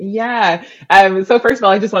Yeah. So first of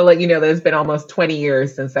all, I just want to let you know that it's been almost 20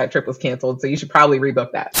 years since that trip was canceled. So you should probably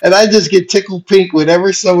rebook that. And I just get tickled pink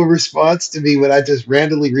whenever someone responds to me when I just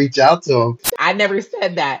randomly reach out to them. I never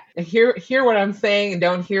said that. Hear what I'm saying and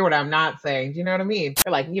don't hear what I'm not saying. Do you know what I mean?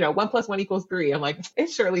 They're like, 1 + 1 = 3. I'm like, it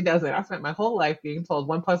surely doesn't. I spent my whole life being told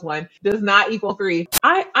 1 + 1 does not equal 3.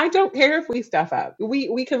 I don't care if we stuff up.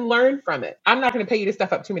 We can learn from it. I'm not going to pay you to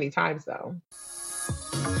stuff up too many times though.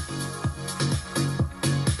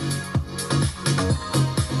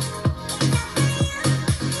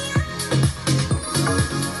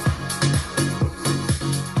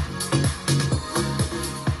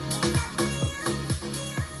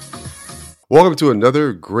 Welcome to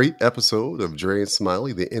another great episode of Dre and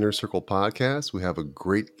Smiley, the Inner Circle podcast. We have a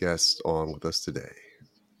great guest on with us today.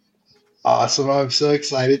 Awesome. I'm so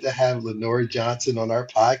excited to have Lenore Johnson on our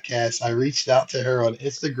podcast. I reached out to her on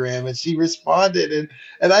Instagram and she responded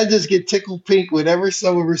and I just get tickled pink whenever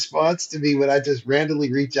someone responds to me when I just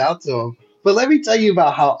randomly reach out to them. But let me tell you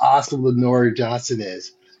about how awesome Lenore Johnson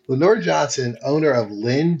is. Lenore Johnson, owner of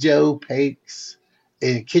LenJo Bakes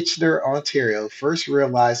in Kitchener, Ontario, first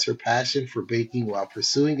realized her passion for baking while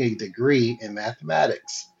pursuing a degree in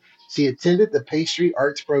mathematics. She attended the Pastry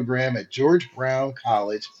Arts Program at George Brown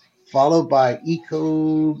College, followed by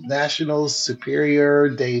École Nationale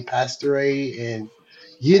Supérieure de Pâtisserie in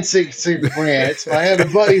Yinsick, France. I have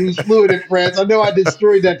a buddy who's fluent in France. I know I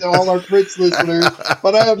destroyed that to all our French listeners,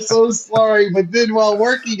 but I am so sorry. But then while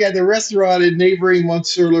working at the restaurant in neighboring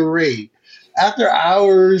Monsieur-le-Rey, after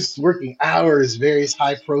hours, working hours, various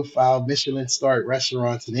high-profile Michelin-Starred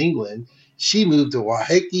restaurants in England, she moved to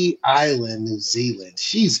Waiheke Island, New Zealand.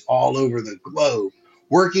 She's all over the globe,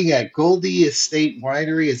 working at Goldie Estate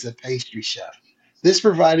Winery as a pastry chef. This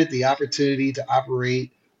provided the opportunity to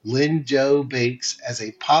operate LenJo Bakes as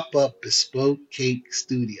a pop-up bespoke cake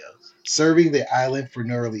studio, serving the island for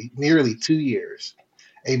nearly 2 years.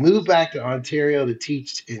 A move back to Ontario to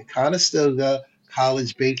teach in Conestoga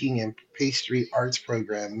College Baking and Pastry Arts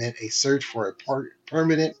Program meant a search for a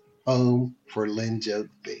permanent home for LenJo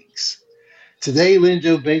Bakes. Today,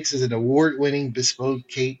 LenJo Bakes is an award-winning bespoke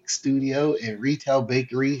cake studio and retail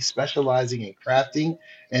bakery specializing in crafting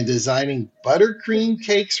and designing buttercream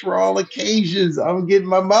cakes for all occasions. I'm getting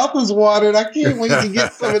my mouth is watered. I can't wait to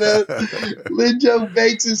get some of that. LenJo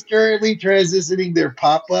Bakes is currently transitioning their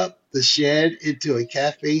pop-up, The Shed, into a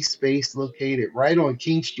cafe space located right on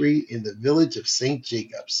King Street in the village of St.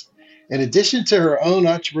 Jacobs. In addition to her own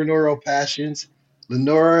entrepreneurial passions,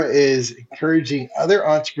 Lenore is encouraging other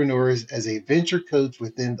entrepreneurs as a venture coach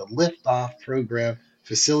within the LiftOff program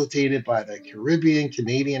facilitated by the Caribbean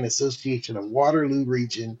Canadian Association of Waterloo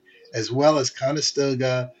Region, as well as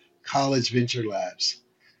Conestoga College Venture Labs.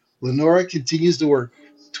 Lenore continues to work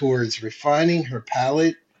towards refining her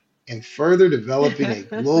palate and further developing a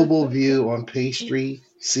global view on pastry,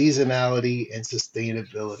 seasonality, and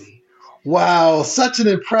sustainability. Wow, such an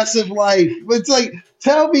impressive life. It's like,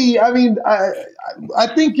 tell me, I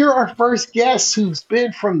think you're our first guest who's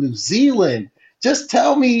been from New Zealand. Just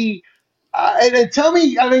tell me, and tell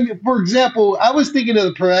me, for example, I was thinking of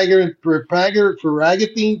the Pythagorean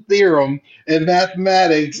theorem in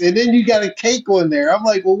mathematics, and then you got a cake on there. I'm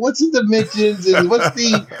like, well, what's the dimensions and what's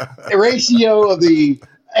the ratio of the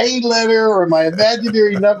A letter or my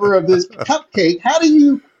imaginary number of this cupcake? How do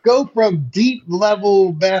you go from deep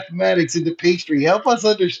level mathematics into pastry? Help us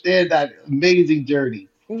understand that amazing journey.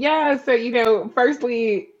 Yeah, so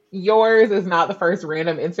firstly, yours is not the first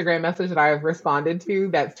random Instagram message that I've responded to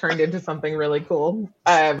that's turned into something really cool.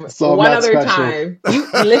 So I'm One not other special. time, you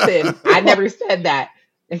listen, I never said that.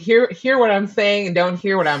 Hear what I'm saying and don't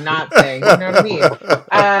hear what I'm not saying. You know what I mean?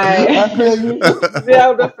 I feel you.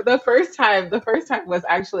 No, the first time was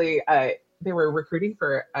actually they were recruiting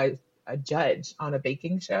for a judge on a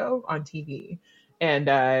baking show on TV, and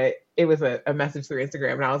it was a message through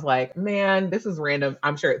Instagram, and I was like, man, this is random.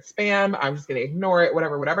 I'm sure it's spam. I'm just gonna ignore it,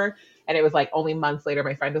 whatever, whatever. And it was like only months later,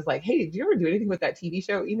 my friend was like, hey, do you ever do anything with that TV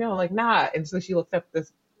show email? I'm like, nah. And so she looked up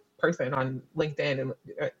this person on LinkedIn, and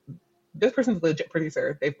this person's a legit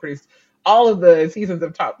producer. They've produced all of the seasons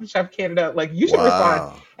of Top Chef Canada. Like, you should respond.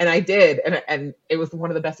 Wow. And I did. And it was one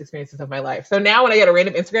of the best experiences of my life. So now when I get a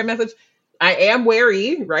random Instagram message, I am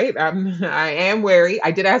wary, right? I am wary.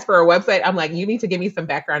 I did ask for a website. I'm like, you need to give me some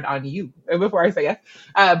background on you before I say yes.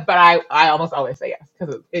 But I almost always say yes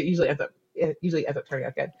because it usually ends up turning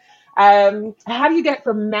out good. How do you get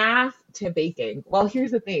from math to baking? Well,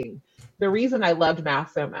 here's the thing. The reason I loved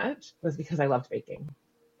math so much was because I loved baking,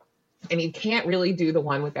 and you can't really do the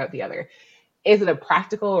one without the other. Is it a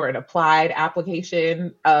practical or an applied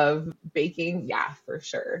application of baking? Yeah, for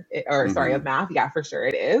sure. Of math. Yeah, for sure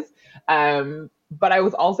it is. But I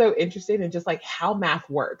was also interested in just like how math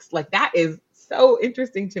works. Like that is so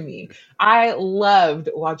interesting to me. I loved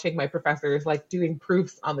watching my professors like doing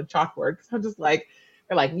proofs on the chalkboard because I'm just like,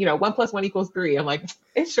 they're like, 1 + 1 = 3. I'm like,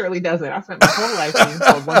 it surely doesn't. I've spent my whole life being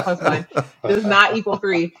told 1 + 1 does not equal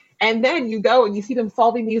 3. And then you go and you see them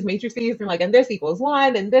solving these matrices and like, and this equals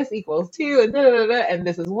 1 and this equals 2 and da, da, da, da, and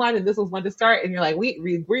this is 1 and this was 1 to start. And you're like,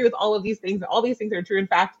 we agree with all of these things. All these things are true in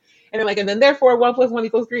fact. And they're like, and then therefore 1 + 1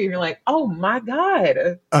 = 3. And you're like, oh my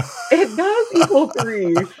God, it does equal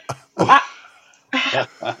 3. I,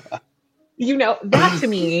 that to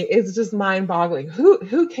me is just mind boggling.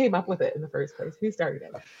 Who came up with it in the first place? Who started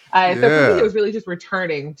it? So for me, it Yeah. was really just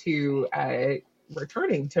returning to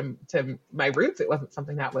my roots. It wasn't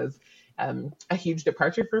something that was a huge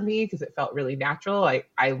departure for me because it felt really natural.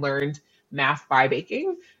 I learned math by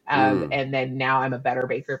baking, and then now I'm a better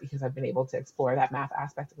baker because I've been able to explore that math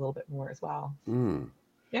aspect a little bit more as well.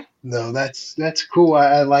 Yeah. No, that's cool.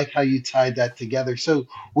 I like how you tied that together. So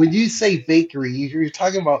when you say bakery, you're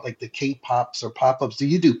talking about like the K-pops or pop-ups. Do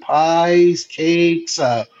you do pies, cakes,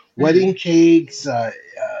 wedding Mhm. cakes,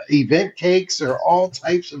 event cakes, or all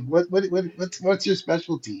types of what's your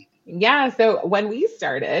specialty? Yeah, so when we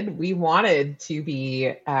started, we wanted to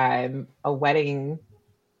be a wedding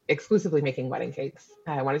exclusively making wedding cakes.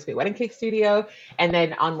 I wanted to be a wedding cake studio. And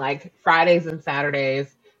then on like Fridays and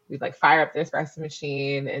Saturdays, we'd like fire up the espresso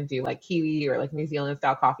machine and do like Kiwi or like New Zealand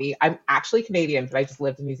style coffee. I'm actually Canadian, but I just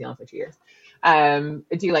lived in New Zealand for 2 years. Do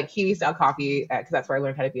like Kiwi style coffee because that's where I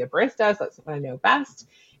learned how to be a barista. So that's what I know best.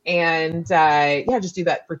 And yeah, just do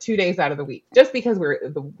that for 2 days out of the week. Just because where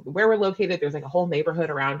we're located, there's like a whole neighborhood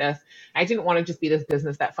around us. I didn't want to just be this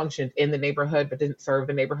business that functioned in the neighborhood but didn't serve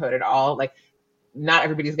the neighborhood at all. Like not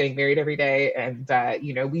everybody's getting married every day. And,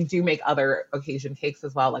 we do make other occasion cakes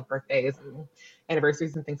as well, like birthdays and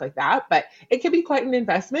anniversaries and things like that. But it can be quite an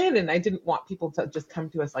investment. And I didn't want people to just come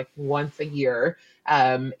to us like once a year,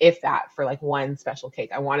 if that, for like one special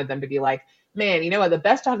cake. I wanted them to be like, man, you know what? The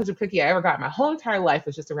best chocolate chip cookie I ever got in my whole entire life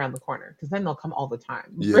was just around the corner. Because then they'll come all the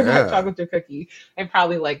time for that Yeah. chocolate chip cookie and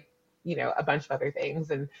probably like, a bunch of other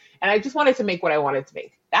things. And I just wanted to make what I wanted to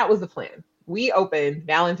make. That was the plan. We opened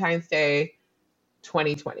Valentine's Day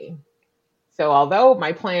 2020. So although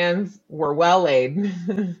my plans were well laid,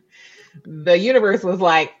 the universe was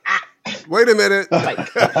like, Wait a minute. like,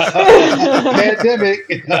 Pandemic.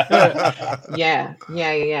 yeah.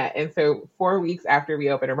 And so 4 weeks after we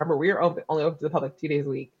opened, remember we were only open to the public 2 days a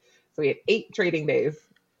week. So we had 8 trading days.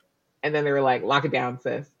 And then they were like, lock it down,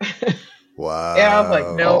 sis. Wow. And I was like,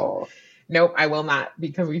 Oh, nope, I will not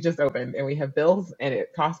because we just opened and we have bills and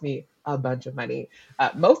it cost me a bunch of money,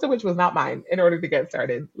 most of which was not mine in order to get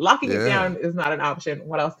started. Locking it Yeah. down is not an option.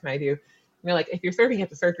 What else can I do? Like, if you're serving, you have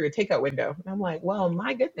to serve through a takeout window. And I'm like, well,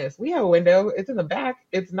 my goodness, we have a window. It's in the back.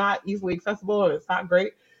 It's not easily accessible and it's not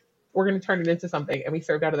great. We're going to turn it into something. And we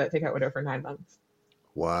served out of that takeout window for 9 months.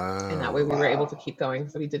 And that way we Wow. were able to wow. keep going.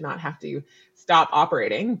 So we did not have to stop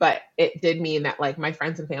operating. But it did mean that like my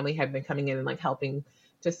friends and family had been coming in and like helping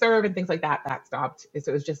to serve and things like that. That stopped.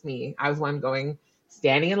 So it was just me. I was one going,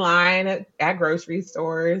 standing in line at grocery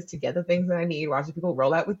stores to get the things that I need, watching people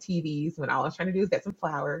roll out with TVs when all I was trying to do is get some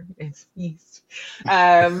flour and some yeast.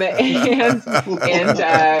 And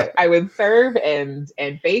I would serve and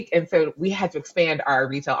bake. And so we had to expand our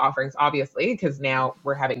retail offerings, obviously, because now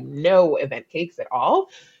we're having no event cakes at all.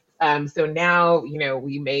 So now,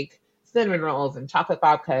 we make cinnamon rolls and chocolate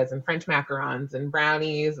babkas and French macarons and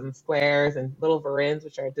brownies and squares and little verins,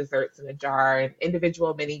 which are desserts in a jar, and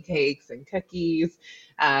individual mini cakes and cookies.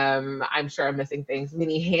 I'm sure I'm missing things.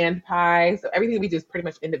 Mini hand pies. So everything we do is pretty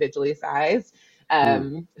much individually sized.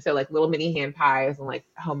 So like little mini hand pies and like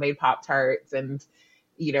homemade Pop Tarts and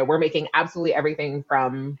we're making absolutely everything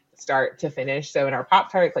from start to finish. So in our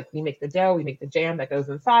Pop Tarts, like we make the dough, we make the jam that goes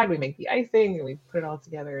inside, we make the icing, and we put it all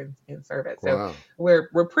together and serve it. So Wow.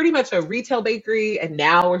 we're pretty much a retail bakery, and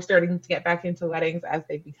now we're starting to get back into weddings as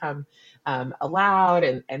they become allowed,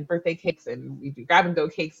 and birthday cakes, and we do grab and go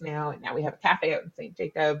cakes now. And now we have a cafe out in St.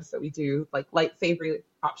 Jacobs, so we do like light savory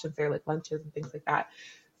options there, like lunches and things like that.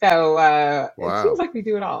 So it seems Wow. like we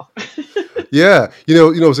do it all. Yeah.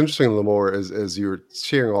 What's interesting, Lenore, is as you're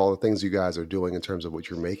sharing all the things you guys are doing in terms of what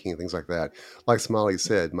you're making and things like that. Like Smiley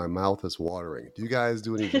said, my mouth is watering. Do you guys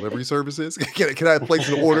do any delivery services? Can I place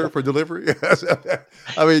an order for delivery?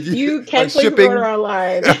 I mean, You like can place an order shipping?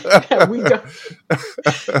 online. We don't.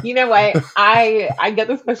 You know what? I get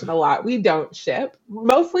this question a lot. We don't ship,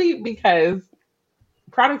 mostly because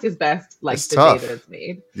product is best like It's the day that tough. it's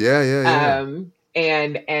made. Yeah.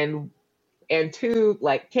 And And two,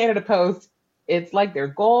 like Canada Post, it's like their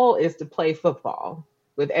goal is to play football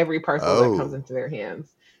with every parcel that comes Oh, into their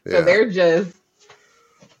hands. So yeah, they're just,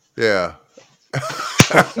 yeah.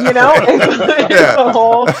 it's Yeah. a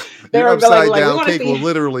whole, Your they're upside like, we down want to cake will see,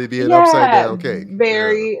 literally be an upside yeah, down cake. Yeah,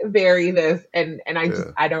 very, very this. And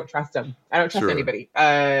yeah, I don't trust them. I don't trust sure. anybody,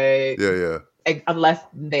 Yeah, yeah, unless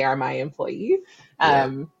they are my employee. yeah.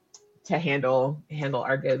 To handle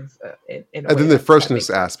our goods in a And way then the that freshness makes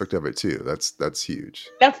sense. aspect of it too. That's huge.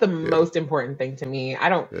 That's the Yeah, most important thing to me.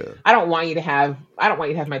 yeah, I don't want you to have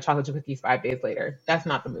my chocolate chip cookies 5 days later. That's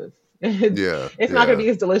not the move. yeah, It's not going to yeah, be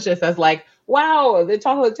as delicious as like, wow, the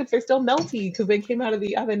chocolate chips are still melty because they came out of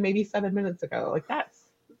the oven maybe 7 minutes ago. Like that's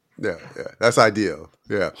yeah, yeah. That's ideal.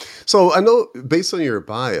 Yeah. So I know based on your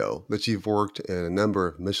bio that you've worked in a number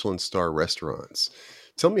of Michelin-Star restaurants.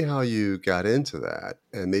 Tell me how you got into that,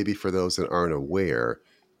 and maybe for those that aren't aware,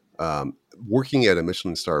 working at a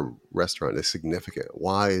Michelin-Star restaurant is significant.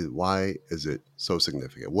 Why is it so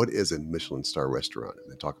significant? What is a Michelin-Star restaurant?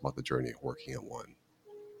 And then talk about the journey of working at one.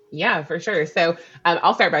 yeah, for sure. So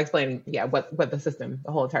I'll start by explaining, yeah, what the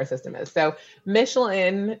whole entire system is. So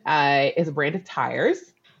Michelin is a brand of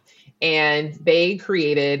tires, and they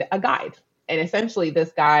created a guide. And essentially,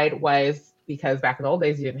 this guide was because back in the old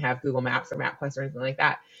days, you didn't have Google Maps or MapQuest or anything like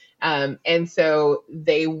that. And so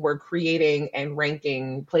they were creating and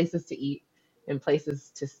ranking places to eat and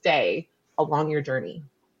places to stay along your journey.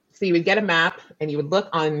 So you would get a map and you would look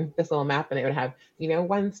on this little map and it would have,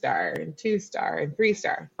 1 star and 2 star and 3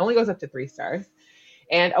 star. Only goes up to 3 stars.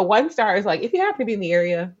 And a 1 star is like, if you happen to be in the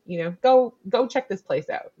area, go check this place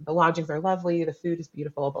out. The lodgings are lovely, the food is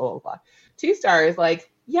beautiful, blah, blah, blah. 2 star is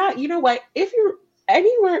like, yeah, you know what? If you're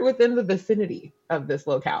anywhere within the vicinity of this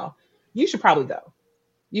locale, you should probably go.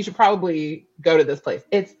 You should probably go to this place.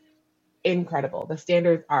 It's incredible. The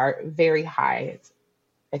standards are very high. It's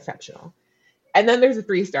exceptional. And then there's a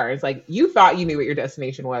 3 star. It's like you thought you knew what your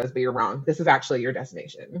destination was, but you're wrong. This is actually your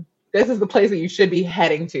destination. This is the place that you should be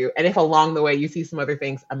heading to. And if along the way you see some other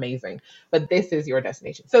things, amazing. But this is your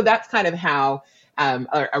destination. So that's kind of how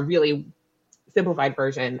a really simplified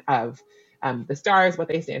version of the stars, what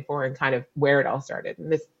they stand for, and kind of where it all started. And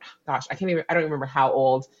this, gosh, I don't remember how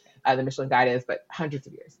old the Michelin Guide is, but hundreds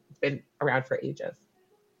of years. It's been around for ages.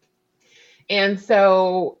 And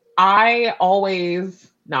so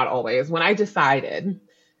not always, when I decided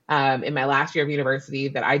in my last year of university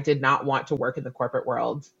that I did not want to work in the corporate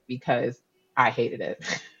world because I hated it.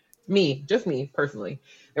 Just me personally.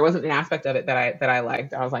 There wasn't an aspect of it that I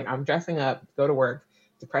liked. I was like, I'm dressing up, go to work,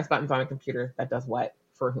 to press buttons on a computer that does what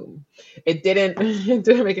for whom. It didn't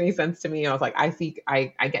make any sense to me. I was like, I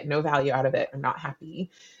get no value out of it. I'm not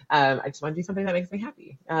happy. I just want to do something that makes me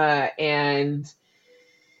happy. And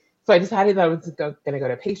so I decided that I was going to go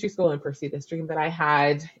to pastry school and pursue this dream that I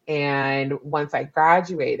had. And once I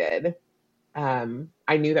graduated,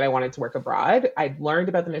 I knew that I wanted to work abroad. I'd learned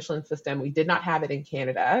about the Michelin system. We did not have it in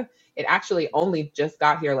Canada. It actually only just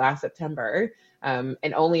got here last September, and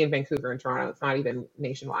only in Vancouver and Toronto. It's not even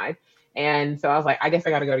nationwide. And so I was like, I guess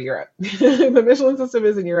I got to go to Europe. The Michelin system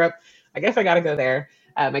is in Europe. I guess I got to go there.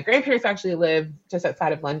 My grandparents actually live just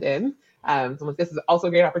outside of London. So this is also a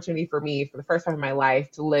great opportunity for me for the first time in my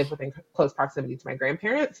life to live within close proximity to my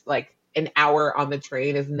grandparents. Like an hour on the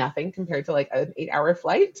train is nothing compared to like an 8-hour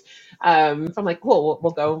flight. So I'm like, cool,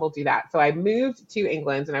 we'll go and we'll do that. So I moved to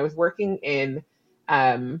England and I was working in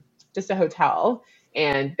just a hotel,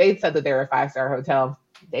 and they'd said that they were a 5-star hotel.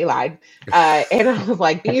 They lied. And I was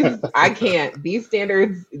like, these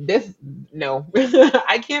standards, no,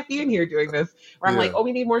 I can't be in here doing this. Where I'm like, Yeah. oh,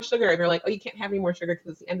 we need more sugar. And they're like, oh, you can't have any more sugar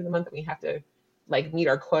because it's the end of the month and we have to like meet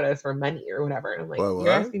our quotas for money or whatever. And I'm like, What?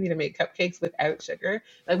 you're asking me to make cupcakes without sugar?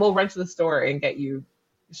 Like, we'll run to the store and get you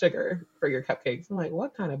sugar for your cupcakes. I'm like,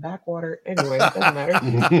 what kind of backwater? Anyway, it doesn't matter.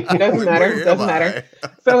 It doesn't matter. Where It doesn't am matter. I?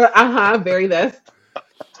 So, bury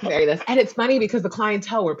this. And it's funny because the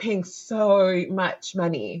clientele were paying so much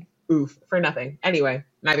money, for nothing. Anyway,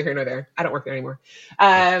 neither here nor there. I don't work there anymore.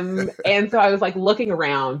 And so I was like looking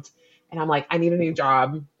around, and I'm like, I need a new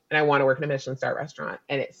job, and I want to work in a Michelin-Star restaurant.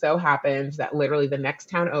 And it so happened that literally the next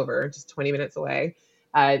town over, just 20 minutes away,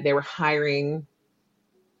 they were hiring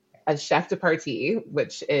a chef de partie,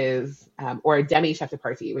 which is, or a demi chef de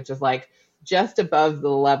partie, which is like just above the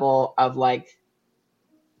level of like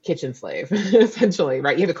kitchen slave, essentially,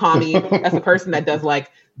 right? You have a commie, that's the person that does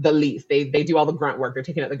like the least. They do all the grunt work. They're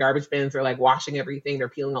taking out the garbage bins, they're like washing everything, they're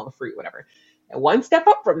peeling all the fruit, whatever. And one step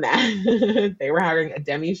up from that, they were hiring a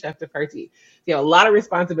demi chef de partie. So, a lot of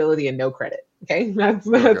responsibility and no credit. Okay, that's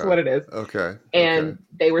Okay. what it is. Okay. And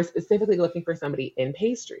they were specifically looking for somebody in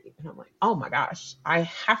pastry. And I'm like, oh my gosh, I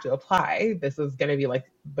have to apply. This is going to be like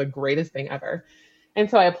the greatest thing ever. And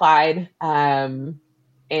so I applied.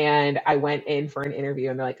 And I went in for an interview,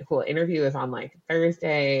 and they're like, cool, interview is on like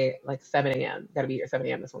Thursday, like 7 a.m. Got to be here 7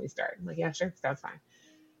 a.m. That's when we start. I'm like, yeah, sure, sounds fine.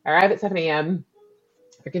 I arrive at 7 a.m.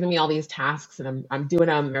 They're giving me all these tasks, and I'm doing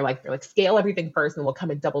them. They're like scale everything first, and we'll come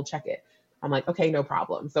and double check it. I'm like, okay, no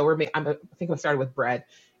problem. So I think I started with bread,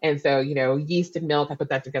 and so yeast and milk. I put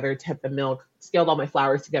that together, temp the milk, scaled all my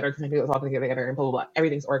flours together because I knew it was all going together, and blah blah blah.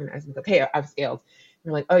 Everything's organized. I'm like, okay, I've scaled. And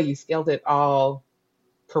they're like, oh, you scaled it all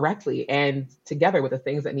correctly and together with the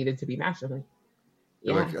things that needed to be matched. I'm like,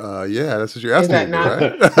 You're yeah. like, yeah, that's what you're asking me to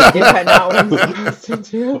do, right? Is that not what I'm supposed to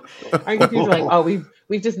do? I'm confused. Like, oh,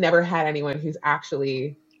 we've just never had anyone who's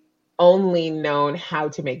actually only known how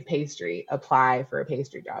to make pastry apply for a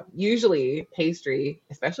pastry job. Usually pastry,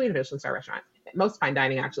 especially in a Michelin-Starred restaurant, most fine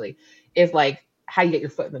dining actually, is like how you get your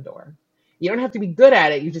foot in the door. You don't have to be good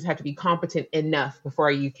at it. You just have to be competent enough before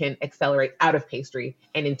you can accelerate out of pastry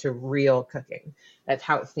and into real cooking. That's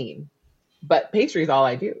how it's seen. But pastry is all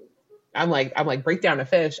I do. I'm like break down a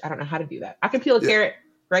fish. I don't know how to do that. I can peel a carrot,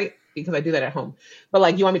 right? Because I do that at home. But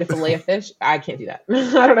like, you want me to fillet a fish? I can't do that.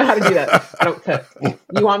 I don't know how to do that. I don't cook.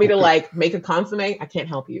 You want me to like make a consomme? I can't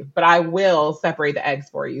help you. But I will separate the eggs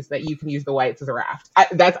for you so that you can use the whites as a raft.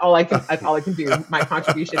 That's all I can do. My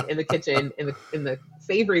contribution in the kitchen in the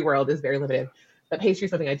savory world is very limited. But pastry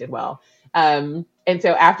is something I did well. And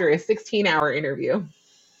so after a 16-hour interview,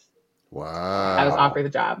 Wow. I was offered the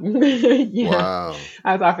job. Yeah. Wow.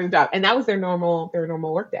 I was offered the job. And that was their normal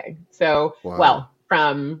work day. So, Wow. well,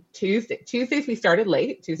 from Tuesdays we started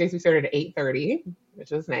late. Tuesdays we started at 8:30,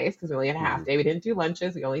 which was nice because we only had a half day. We didn't do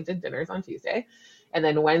lunches. We only did dinners on Tuesday. And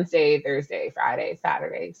then Wednesday, Thursday, Friday,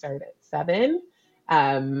 Saturday started at 7.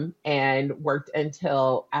 And worked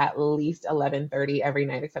until at least 11:30 every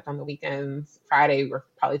night, except on the weekends. Friday, we were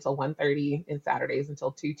probably till 1:30, and Saturdays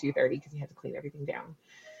until 2:30 because you had to clean everything down.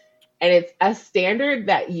 And it's a standard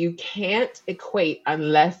that you can't equate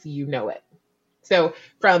unless you know it. So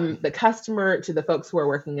from the customer to the folks who are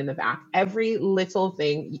working in the back, every little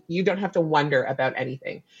thing, you don't have to wonder about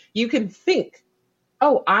anything. You can think,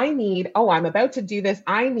 I'm about to do this.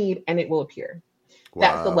 And it will appear. Wow.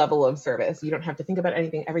 That's the level of service. You don't have to think about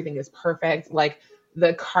anything. Everything is perfect. Like,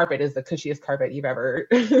 the carpet is the cushiest carpet you've ever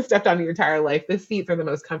stepped on in your entire life. The seats are the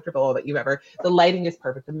most comfortable that the lighting is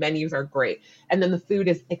perfect. The menus are great. And then the food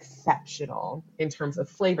is exceptional in terms of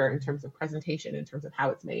flavor, in terms of presentation, in terms of how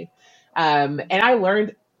it's made. And I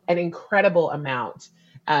learned an incredible amount,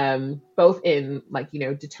 both in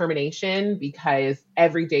determination, because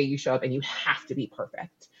every day you show up and you have to be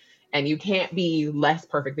perfect. And you can't be less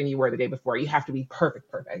perfect than you were the day before. You have to be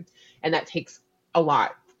perfect. And that takes a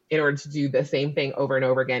lot in order to do the same thing over and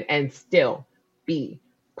over again and still be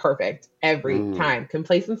perfect every time.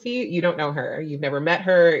 Complacency, you don't know her. You've never met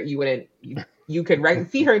her. You could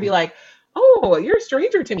see her and be like, oh, you're a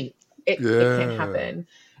stranger to me. It can't happen.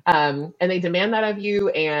 And they demand that of you.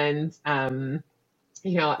 And,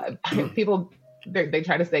 people, they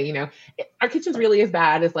try to say, our kitchen's really as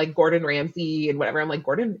bad as like Gordon Ramsay and whatever. I'm like,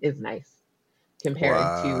 Gordon is nice compared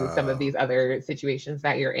to some of these other situations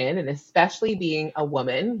that you're in. And especially being a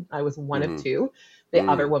woman, I was one of two. The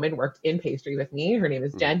other woman worked in pastry with me. Her name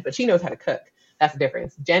is Jen, but she knows how to cook. That's the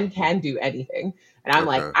difference. Jen can do anything. And I'm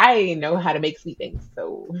like, I know how to make sweet things.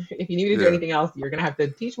 So if you need me to do anything else, you're going to have to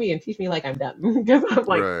teach me like I'm dumb. Because I'm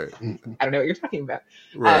like, I don't know what you're talking about.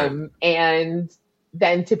 And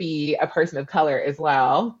then to be a person of color as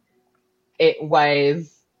well,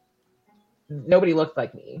 nobody looked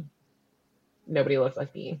like me.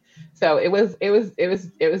 So it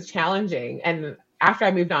was challenging. And after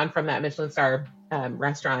I moved on from that Michelin-Starred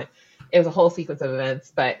restaurant, it was a whole sequence of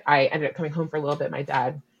events, but I ended up coming home for a little bit. My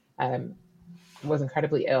dad was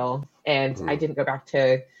incredibly ill, and I didn't go back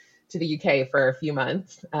to the UK for a few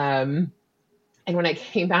months. And when I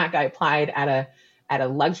came back, I applied at a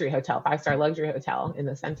luxury hotel, 5-star luxury hotel in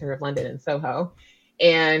the center of London in Soho.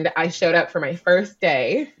 And I showed up for my first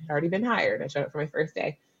day. I'd already been hired. I showed up for my first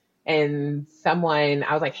day. And I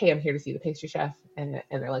was like, hey, I'm here to see the pastry chef. And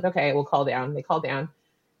they're like, okay, we'll call down. They called down.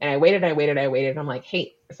 And I waited. I'm like,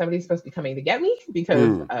 hey, somebody's supposed to be coming to get me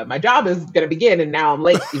because my job is going to begin. And now I'm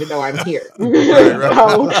late, even though I'm here.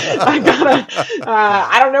 So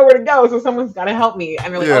I don't know where to go. So someone's got to help me.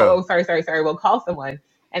 And they're like, sorry. We'll call someone.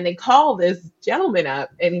 And they call this gentleman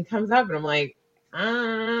up, and he comes up, and I'm like,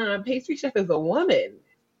 pastry chef is a woman.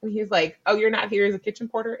 And he's like, oh, you're not here as a kitchen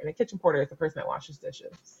porter? And a kitchen porter is the person that washes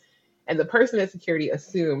dishes. And the person at security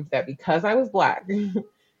assumed that because I was Black,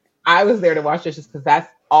 I was there to wash dishes because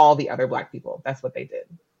that's all the other Black people. That's what they did.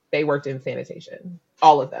 They worked in sanitation,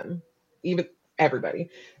 all of them, even everybody.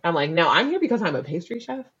 I'm like, no, I'm here because I'm a pastry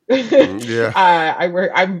chef. Yeah. I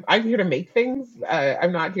work. I'm here to make things.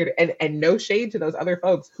 I'm not here to. And no shade to those other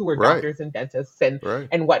folks who were Right. doctors and dentists and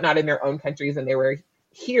Right. whatnot in their own countries, and they were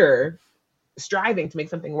here striving to make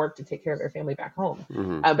something work to take care of their family back home.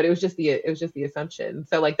 Mm-hmm. But it was just the assumption.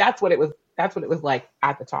 So like that's what it was. That's what it was like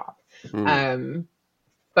at the top. Mm-hmm.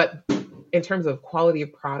 But in terms of quality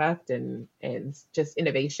of product and just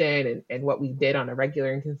innovation and what we did on a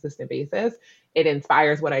regular and consistent basis, it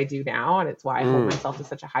inspires what I do now. And it's why I hold myself to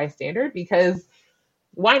such a high standard, because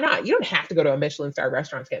why not? You don't have to go to a Michelin-Starred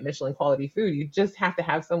restaurant to get Michelin quality food. You just have to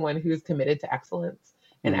have someone who's committed to excellence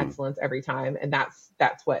and excellence every time. And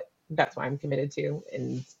that's why I'm committed to.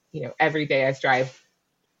 And, you know, every day I strive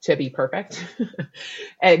to be perfect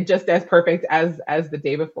and just as perfect as the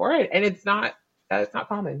day before. And it's not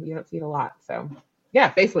common. You don't see it a lot. So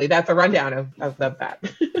yeah, basically that's a rundown of that.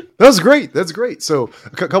 That's great. That's great. So a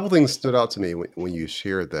couple things stood out to me when you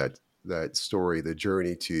shared that story, the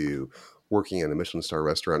journey to working in a Michelin-Star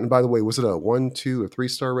restaurant. And by the way, was it a 1, 2, or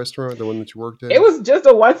 3-star restaurant, the one that you worked in? It was just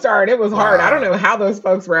a 1-star, and it was hard. Wow. I don't know how those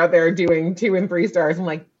folks were out there doing 2 and 3 stars. I'm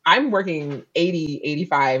like, I'm working 80,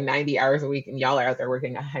 85, 90 hours a week, and y'all are out there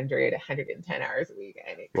working 100, 110 hours a week.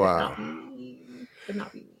 And it could not be me. Could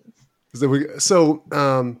not be me. So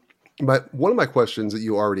one of my questions that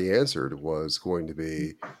you already answered was going to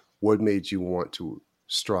be, what made you want to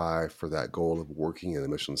strive for that goal of working in a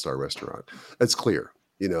Michelin-Star restaurant? It's clear.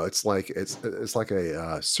 You know, it's like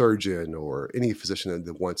a surgeon or any physician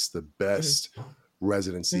that wants the best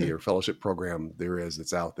residency or fellowship program there is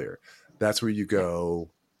that's out there. That's where you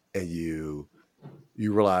go and you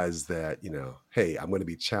realize that, you know, hey, I'm going to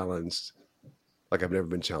be challenged like I've never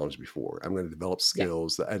been challenged before. I'm going to develop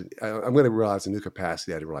skills that I'm going to realize a new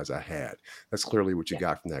capacity I didn't realize I had. That's clearly what you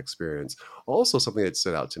got from that experience. Also, something that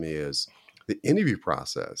stood out to me is the interview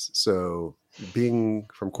process. So being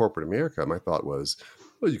from corporate America, my thought was,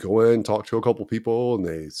 well, you go in, talk to a couple people, and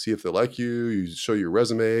they see if they like you. You show your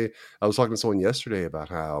resume. I was talking to someone yesterday about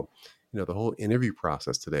how, you know, the whole interview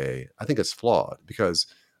process today, I think it's flawed, because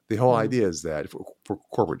the whole idea is that for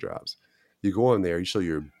corporate jobs, you go in there, you show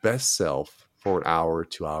your best self for an hour,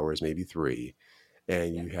 2 hours, maybe 3,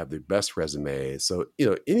 and you have the best resume. So, you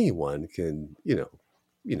know, anyone can, you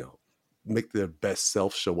know, make their best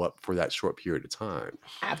self show up for that short period of time.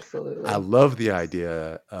 Absolutely. I love the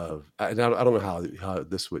idea of, and I don't know how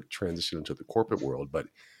this would transition into the corporate world, but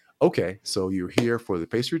okay, so you're here for the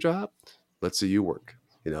pastry job. Let's see you work,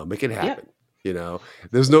 you know, make it happen. You know,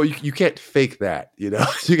 there's no, you can't fake that, you know,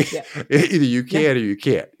 either you can or you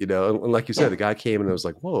can't, you know, and like you said, the guy came and I was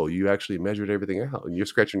like, whoa, you actually measured everything out, and you're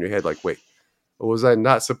scratching your head like, wait, was I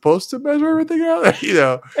not supposed to measure everything out? You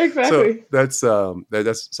know, exactly. So that's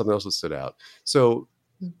something else that stood out. So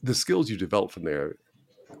the skills you developed from there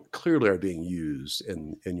clearly are being used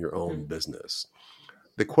in your own business.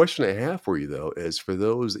 The question I have for you though is, for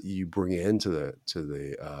those that you bring into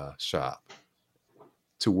the shop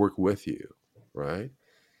to work with you, right?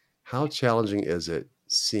 How challenging is it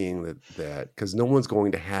seeing that because no one's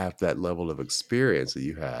going to have that level of experience that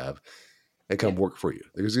you have and come work for you?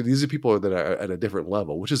 These are people that are at a different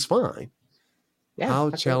level, which is fine.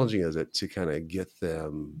 How challenging is it to kind of get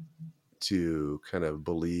them to kind of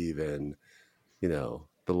believe in, you know,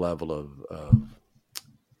 the level of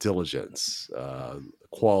diligence,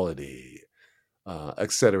 quality,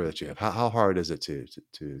 et cetera, that you have? How hard is it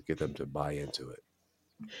to get them to buy into it?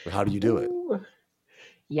 Or how do you do it?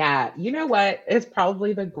 Yeah, you know what? It's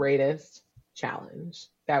probably the greatest challenge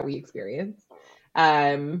that we experience.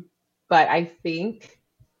 But I think,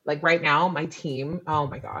 like right now, my team, oh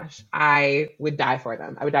my gosh, I would die for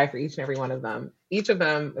them. I would die for each and every one of them. Each of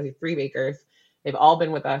them, 3 bakers, they've all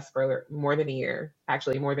been with us for more than a year,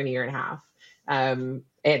 actually more than a year and a half. And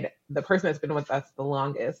the person that's been with us the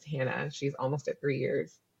longest, Hannah, she's almost at 3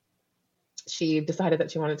 years. She decided that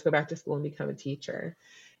she wanted to go back to school and become a teacher.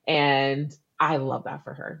 And I love that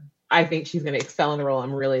for her. I think she's going to excel in the role.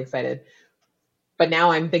 I'm really excited. But now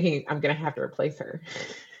I'm thinking I'm going to have to replace her.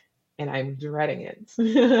 And I'm dreading it.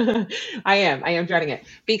 I am dreading it,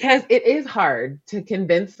 because it is hard to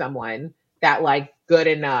convince someone that like good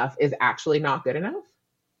enough is actually not good enough.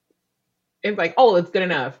 It's like, oh, it's good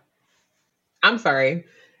enough. I'm sorry.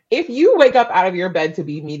 If you wake up out of your bed to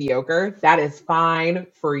be mediocre, that is fine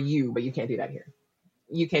for you, but you can't do that here.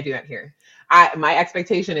 You can't do that here. My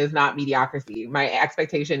expectation is not mediocrity. My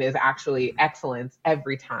expectation is actually excellence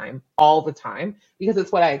every time, all the time, because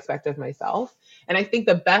it's what I expect of myself. And I think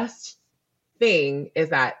the best thing is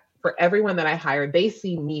that for everyone that I hire, they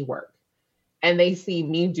see me work and they see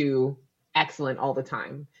me do excellent all the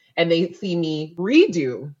time. And they see me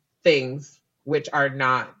redo things which are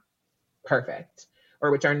not perfect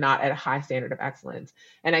or which are not at a high standard of excellence.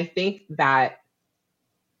 And I think that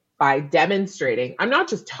by demonstrating, I'm not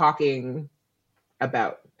just talking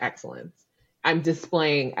about excellence. I'm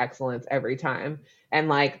displaying excellence every time. And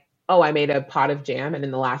like, oh, I made a pot of jam and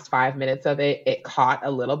in the last 5 minutes of it, it caught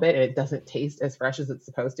a little bit and it doesn't taste as fresh as it's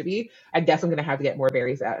supposed to be. I guess I'm going to have to get more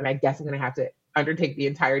berries out. And I guess I'm going to have to undertake the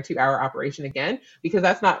entire 2 hour operation again because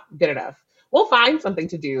that's not good enough. We'll find something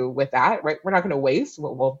to do with that, right? We're not going to waste.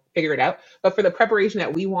 We'll figure it out. But for the preparation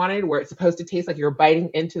that we wanted, where it's supposed to taste like you're biting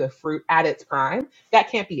into the fruit at its prime, that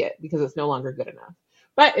can't be it because it's no longer good enough.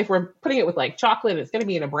 But if we're putting it with like chocolate, it's going to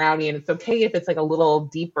be in a brownie, and it's okay if it's like a little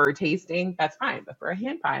deeper tasting, that's fine. But for a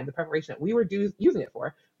hand pie and the preparation that we were using it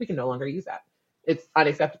for, we can no longer use that. It's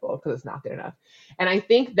unacceptable because it's not good enough. And I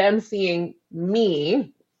think them seeing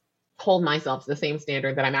me hold myself to the same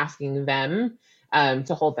standard that I'm asking them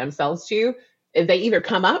to hold themselves to, is they either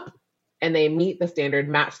come up and they meet the standard,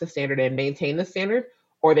 match the standard, and maintain the standard,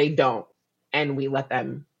 or they don't. And we let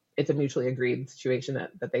them, it's a mutually agreed situation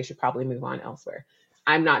that they should probably move on elsewhere.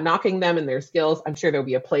 I'm not knocking them and their skills. I'm sure there'll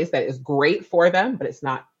be a place that is great for them, but it's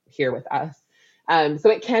not here with us. So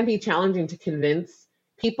it can be challenging to convince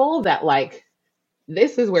people that like,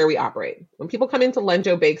 this is where we operate. When people come into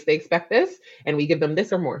LenJo Bakes, they expect this, and we give them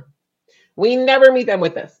this or more. We never meet them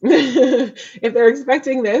with this. If they're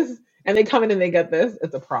expecting this and they come in and they get this,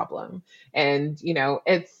 it's a problem. And, you know,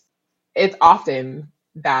 it's often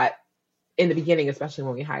that in the beginning, especially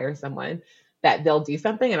when we hire someone, that they'll do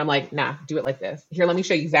something and I'm like, nah, do it like this. Here, let me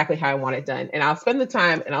show you exactly how I want it done. And I'll spend the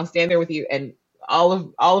time and I'll stand there with you. And all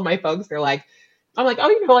of my folks, they're like, I'm like, oh,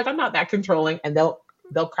 you know, like I'm not that controlling. And they'll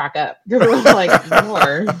crack up. Because I'm like,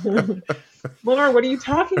 Lenore, what are you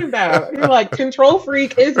talking about? You're like, control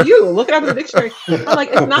freak is you. Look it up in the dictionary. I'm like,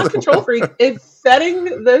 it's not control freak. It's setting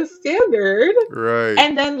the standard Right.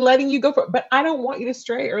 and then letting you go for it. But I don't want you to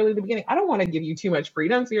stray early in the beginning. I don't want to give you too much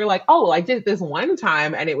freedom. So you're like, oh, well, I did it this one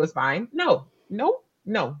time and it was fine. No.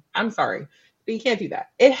 I'm sorry. But you can't do that.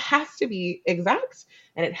 It has to be exact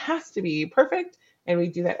and it has to be perfect. And we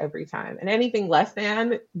do that every time. And anything less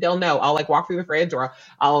than, they'll know. I'll like walk through the fridge or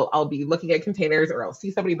I'll be looking at containers or I'll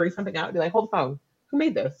see somebody bring something out and be like, hold the phone. Who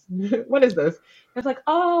made this? What is this? And it's like,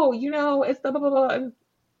 oh, you know, it's the blah, blah, blah. And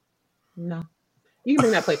no. You can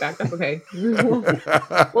bring that plate back. That's okay. We'll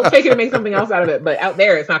take it and make something else out of it. But out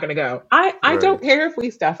there, it's not going to go. I Right. don't care if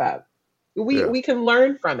we stuff up. Yeah. We can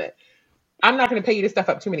learn from it. I'm not going to pay you to stuff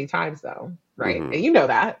up too many times though. Right. Mhm. And you know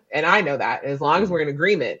that. And I know that. As long as we're in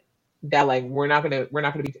agreement that like we're not gonna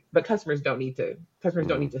be, but customers don't need to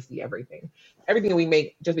see everything. Everything that we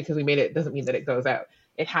make, just because we made it doesn't mean that it goes out.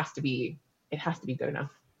 It has to be good enough.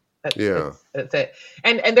 Yeah. That's it.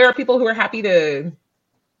 And there are people who are happy to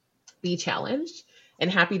be challenged and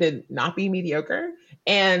happy to not be mediocre.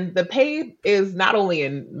 And the pay is not only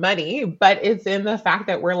in money, but it's in the fact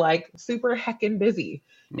that we're like super heckin' busy.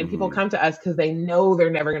 And people Mhm. come to us because they know they're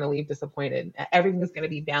never going to leave disappointed. Everything is going to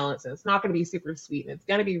be balanced and it's not going to be super sweet and it's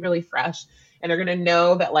going to be really fresh. And they're going to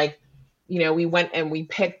know that like, you know, we went and we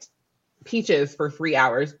picked peaches for 3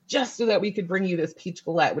 hours just so that we could bring you this peach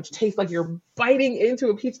galette, which tastes like you're biting into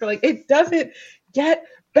a peach. They're like, it doesn't get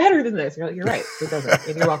better than this. You're like, you're right. It doesn't.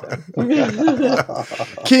 And you're welcome.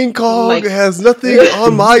 King Kong Like- has nothing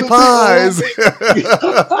on my pies.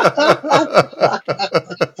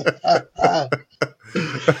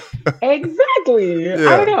 Exactly. Yeah.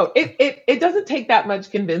 I don't know. It doesn't take that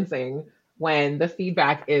much convincing when the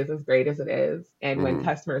feedback is as great as it is and when Mhm.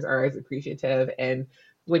 customers are as appreciative and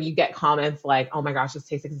when you get comments like, oh my gosh, this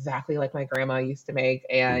tastes exactly like my grandma used to make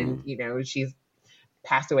and you know, she's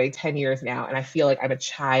passed away 10 years now and I feel like I'm a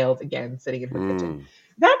child again sitting in her kitchen.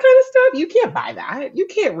 That kind of stuff, you can't buy that. You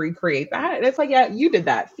can't recreate that. And it's like, yeah, you did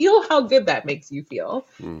that. Feel how good that makes you feel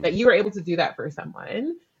that you were able to do that for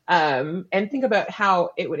someone. And think about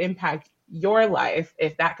how it would impact your life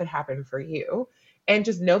if that could happen for you. And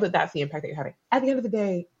just know that that's the impact that you're having. At the end of the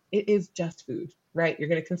day, it is just food, right? You're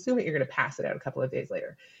going to consume it. You're going to pass it out a couple of days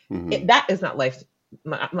later. Mhm. That is not life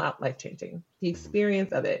changing. The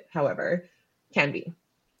experience of it, however, can be.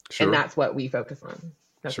 Sure. And that's what we focus on.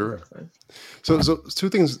 That's what we Sure. focus on. So two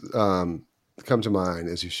things come to mind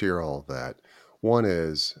as you share all of that. One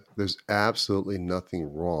is there's absolutely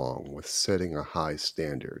nothing wrong with setting a high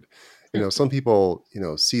standard. You know, some people, you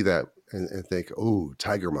know, see that and think, oh,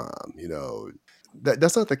 Tiger Mom, you know,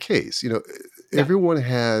 that's not the case. You know, Yeah. everyone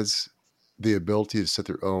has the ability to set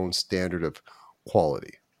their own standard of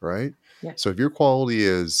quality, right? Yeah. So if your quality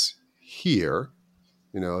is here,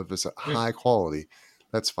 you know, if it's a high quality,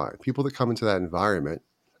 That's fine. People that come into that environment,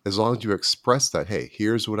 as long as you express that, hey,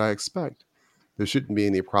 here's what I expect. There shouldn't be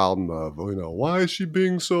any problem of, why is she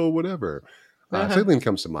being so whatever? Uh-huh. Second thing that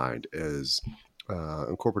comes to mind is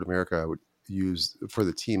in corporate America, I would use for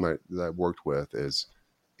the team that I worked with is,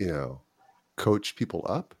 coach people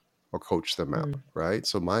up or coach them out, Mm, right?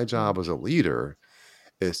 So my job as a leader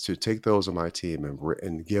is to take those on my team and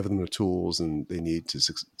give them the tools and they need to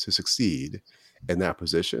succeed in that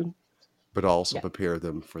position, but also yeah. prepare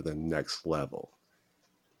them for the next level.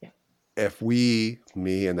 Yeah. If me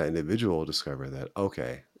and that individual discover that,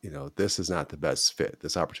 okay, this is not the best fit,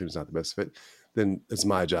 this opportunity is not the best fit, then it's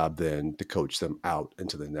my job then to coach them out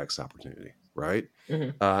into the next opportunity, right?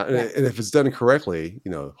 Mm-hmm. And, Yeah. and if it's done correctly,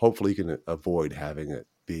 hopefully you can avoid having it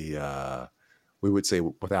be, we would say,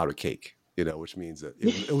 without a cake, which means that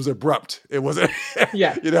it was abrupt. It wasn't,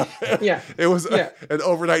 Yeah. Yeah. it was Yeah. an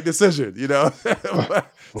overnight decision,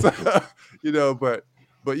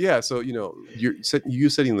 but yeah, so you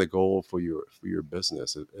setting the goal for your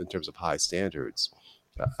business in terms of high standards.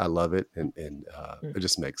 I love it, and Mm. it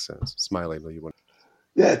just makes sense. Smiley, you want?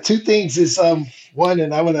 Yeah, two things is one,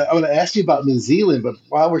 and I want to ask you about New Zealand, but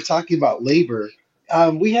while we're talking about labor,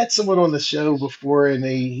 we had someone on the show before, and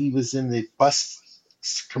he was in the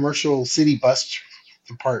commercial city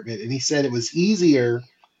department, and he said it was easier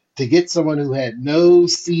to get someone who had no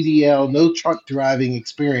CDL, no truck driving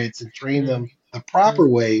experience, and train Mm. them the proper Mm.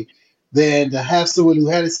 way than to have someone who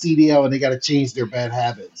had a CDL and they got to change their bad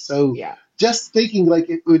habits. So Yeah. just thinking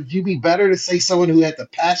like, would you be better to say someone who had the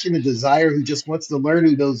passion and desire, who just wants to learn,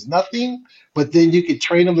 who knows nothing, but then you could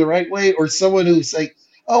train them the right way, or someone who's like,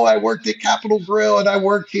 oh, I worked at Capital Grill and I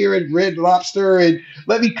worked here at Red Lobster, and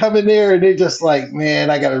let me come in there, and they're just like,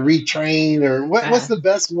 man, I got to retrain, or what's Uh, the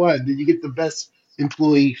best one? Did you get the best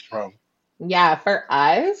employee from? yeah. For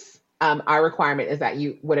us, our requirement is that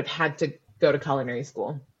you would have had to go to culinary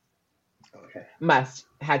school. Okay. Must,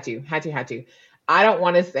 had to. I don't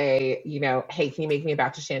want to say, hey, can you make me a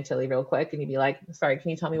batch of chantilly real quick? And you'd be like, sorry,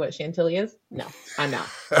 can you tell me what chantilly is? No, I'm not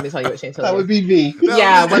going to tell you what chantilly That would is. be me.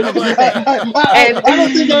 Yeah, I'm like, 100%. And I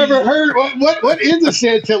don't think I ever heard what is a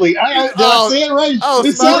chantilly. Did I say it right?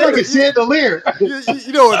 It sounds like Smiley, a chandelier.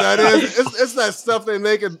 you know what that is? It's that stuff they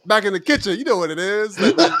make back in the kitchen. You know what it is?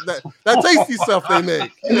 That tasty stuff they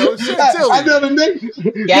make. I Chantilly. know the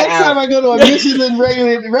get next time out. I go to a Michelin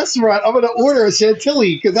rated restaurant, I'm going to order a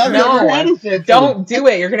chantilly because I've never had No, a chantilly. don't do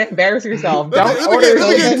it. You're going to embarrass yourself. Let me, Don't let me get order let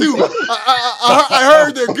me get two. chantilly. I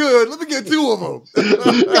heard they're good. Let me get two of them.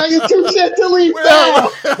 I get two chantilly now.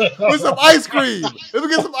 With some ice cream. Let me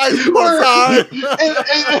get some ice cream on the Or, side.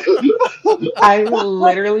 I'm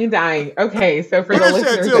literally dying. Okay, so for What the is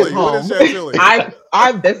listeners at chantilly? What is home, chantilly?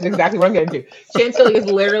 this is exactly what I'm getting to. Chantilly is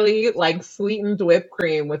literally like sweetened whipped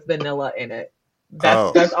cream with vanilla in it.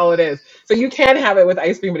 Oh, That's all it is. So you can have it with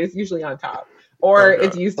ice cream, but it's usually on top. Or okay.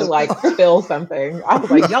 it's used to like fill something. I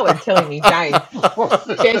was like, y'all are killing me, dying.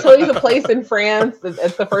 Chantilly is a place in France.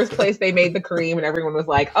 It's the first place they made the cream, and everyone was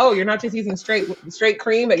like, "Oh, you're not just using straight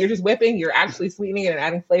cream that you're just whipping. You're actually sweetening it and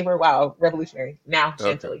adding flavor. Wow, revolutionary!" Now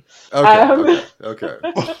Okay. Chantilly. Okay.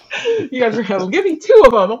 You guys are like, give me two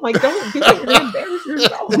of them. I'm like, don't do it. You're gonna embarrass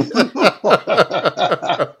yourself.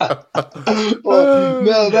 Well,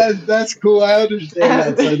 no, that's cool. I understand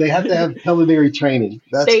that. So they have to have culinary training.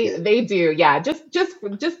 That's good. They do, yeah. Just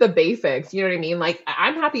the basics. You know what I mean? Like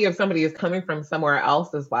I'm happy if somebody is coming from somewhere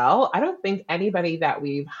else as well. I don't think anybody that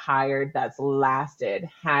we've hired that's lasted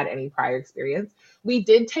had any prior experience. We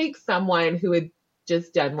did take someone who had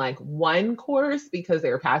just done like one course because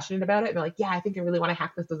they were passionate about it. And they're like, yeah, I think I really want to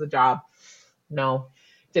hack this as a job. No,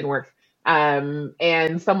 didn't work.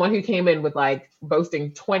 And someone who came in with like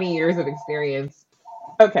boasting 20 years of experience.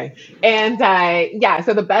 Okay. And yeah,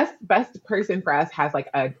 so the best person for us has like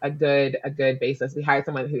a good basis. We hired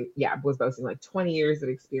someone who, yeah, was boasting like 20 years of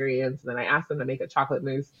experience. And then I asked them to make a chocolate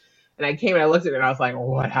mousse. And I came and I looked at it and I was like,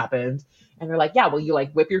 what happened? And they're like, yeah, well, you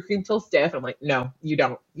like whip your cream till stiff. I'm like, no, you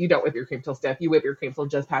don't. You don't whip your cream till stiff. You whip your cream till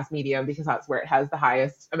just past medium because that's where it has the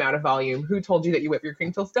highest amount of volume. Who told you that you whip your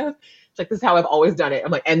cream till stiff? It's like, this is how I've always done it.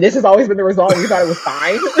 I'm like, and this has always been the result. And you thought it was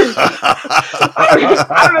fine?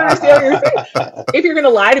 I don't understand what you're saying. If you're gonna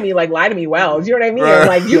lie to me, like lie to me well. Do you know what I mean? Right.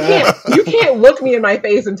 Like you can't look me in my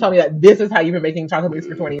face and tell me that this is how you've been making chocolate mousse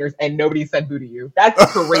for 20 years and nobody said boo to you.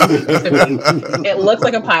 That's crazy to me. It looks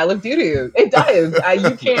like a pile of doo doo. It does.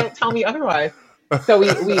 You can't tell me otherwise. So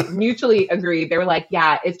we mutually agreed. They were like,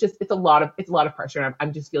 yeah, it's a lot of pressure. And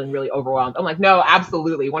I'm just feeling really overwhelmed. I'm like, no,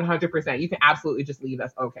 absolutely, 100%. You can absolutely just leave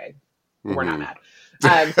us. Okay, we're not mad.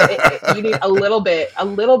 So you need a little bit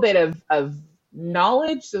of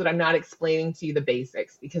knowledge so that I'm not explaining to you the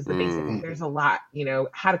basics because the basics, there's a lot,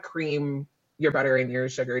 how to cream, your butter and your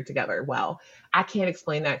sugar together well. I can't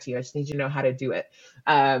explain that to you. I just need you to know how to do it.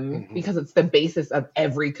 Hmm. Because it's the basis of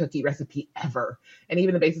every cookie recipe ever, and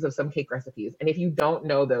even the basis of some cake recipes. And if you don't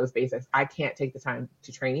know those basics, I can't take the time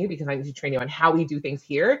to train you, because I need to train you on how we do things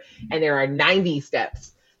here. And there are 90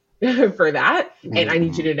 steps for that. And I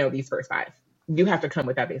need you Mhm. to know these first five. You have to come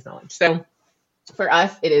with that base knowledge. So for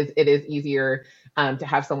us, it is easier to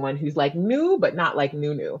have someone who's like new, but not like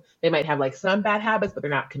new. They might have like some bad habits, but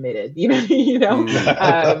they're not committed. Mm.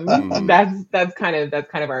 Mhm. That's kind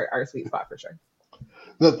of our sweet spot for sure.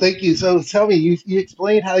 No, thank you. So tell me, you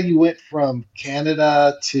explained how you went from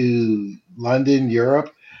Canada to London,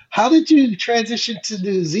 Europe. How did you transition to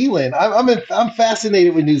New Zealand? I'm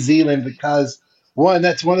fascinated with New Zealand because one,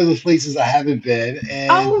 that's one of the places I haven't been,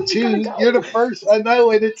 and Oh, you gotta two, you're go. the first I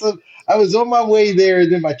know, and I was on my way there,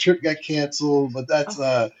 and then my trip got canceled, but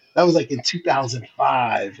Oh, that was like in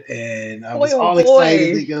 2005, and I boy, was oh all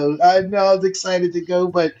excited to boy. go. I know I was excited to go,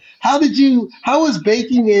 but how was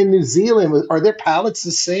baking in New Zealand? Are their palates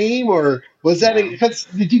the same, or was that No.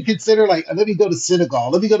 did you consider like, let me go to Senegal,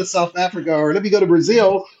 let me go to South Africa, or let me go to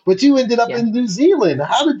Brazil, but you ended up Yeah. in New Zealand?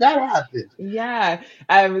 How did that happen? Yeah.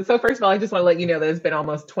 So first of all, I just want to let you know that it's been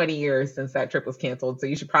almost 20 years since that trip was canceled, so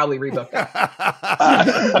you should probably rebook that. So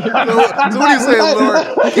what are you saying, Lenore?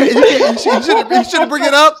 You can't, he shouldn't bring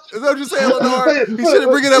it up? Is that what you're saying, Lenore? He shouldn't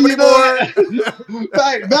bring it up You know, anymore?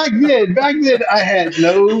 back then, I had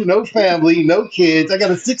no family, no kids. I got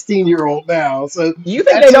a 16-year-old now, so You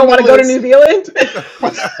think they that's on don't my want to go to list. New Zealand?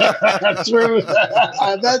 True.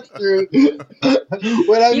 That's true.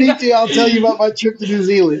 When I You meet got you, I'll tell you about my trip to New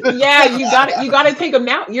Zealand. Yeah, you got to take them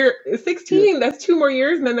now. You're 16, that's 2 more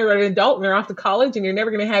years, and then they're an adult and they're off to college, and you're never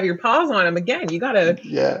going to have your paws on them again. You got to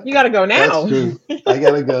Yeah, you got to go that's now. true. I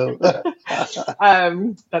gotta go.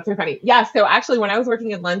 That's so funny. Yeah, so actually when I was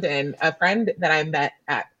working in London, a friend that I met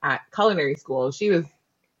at culinary school, she was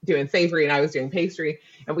doing savory and I was doing pastry,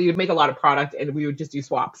 and we would make a lot of product and we would just do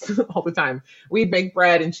swaps all the time. We'd make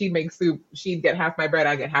bread and she'd make soup. She'd get half my bread,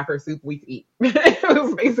 I'd get half her soup. We'd eat. It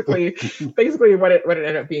was basically what it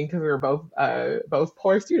ended up being, because we were both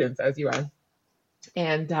poor students as you are.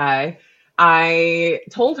 And I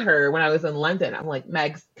told her when I was in London, I'm like,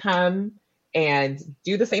 Megs, come and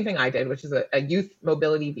do the same thing I did, which is a youth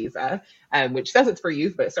mobility visa, which says it's for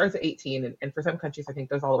youth, but it starts at 18. And for some countries, I think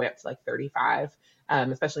goes all the way up to like 35,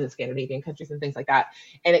 especially in Scandinavian countries and things like that.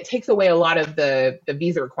 And it takes away a lot of the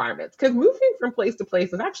visa requirements, because moving from place to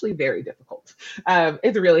place is actually very difficult.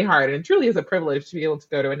 It's really hard, and it truly is a privilege to be able to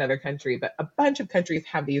go to another country. But a bunch of countries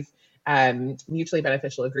have these mutually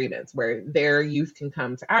beneficial agreements where their youth can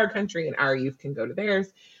come to our country and our youth can go to theirs.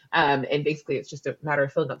 And basically, it's just a matter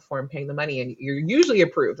of filling out the form, paying the money, and you're usually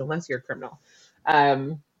approved unless you're a criminal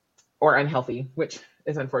um, or unhealthy, which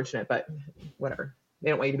is unfortunate, but whatever. They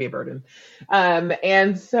don't want you to be a burden.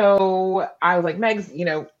 And so I was like, Megs,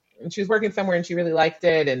 and she was working somewhere and she really liked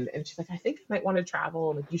it. And she's like, I think I might want to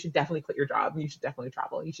travel. Like, you should definitely quit your job. You should definitely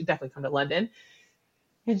travel. You should definitely come to London.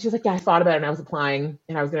 And she's like, yeah, I thought about it and I was applying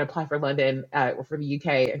and I was going to apply for London or for the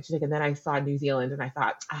UK. And she's like, and then I saw New Zealand and I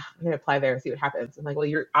thought, I'm going to apply there and see what happens. I'm like, well,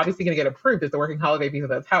 you're obviously going to get approved as a working holiday visa.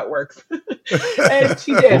 That's how it works. And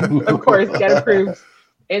she did, of course, get approved.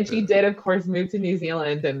 And she did, of course, move to New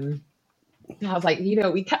Zealand. And I was like,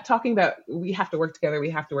 we kept talking about we have to work together.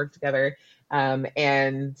 We have to work together.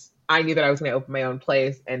 And I knew that I was going to open my own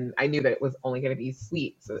place, and I knew that it was only going to be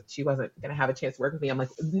sweet, so that she wasn't going to have a chance to work with me. I'm like,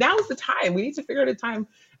 now's the time. We need to figure out a time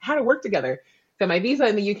how to work together. So my visa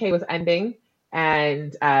in the UK was ending,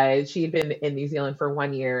 and she had been in New Zealand for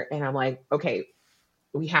 1 year, and I'm like, okay,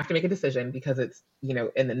 we have to make a decision, because it's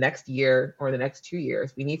in the next year or the next 2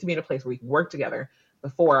 years, we need to be in a place where we can work together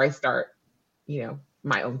before I start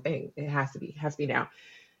my own thing. It has to be now.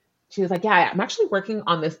 She was like, yeah, I'm actually working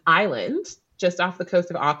on this island just off the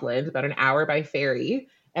coast of Auckland, about an hour by ferry.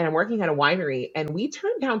 And I'm working at a winery, and we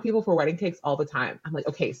turn down people for wedding cakes all the time. I'm like,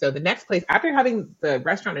 okay, so the next place, after having the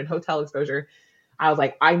restaurant and hotel exposure, I was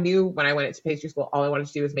like, I knew when I went into pastry school, all I wanted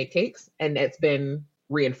to do was make cakes. And it's been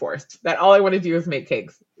reinforced that all I want to do is make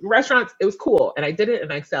cakes. Restaurants, it was cool. And I did it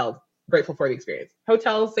and I excelled. Grateful for the experience.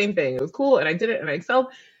 Hotels, same thing. It was cool and I did it and I excelled.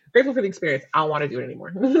 Grateful for the experience. I don't want to do it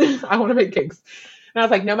anymore. I want to make cakes. And I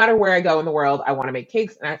was like, no matter where I go in the world, I want to make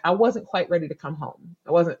cakes. And I wasn't quite ready to come home.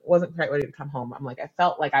 I wasn't quite ready to come home. I'm like, I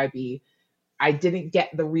felt like I didn't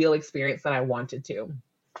get the real experience that I wanted to.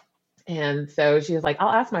 And so she was like,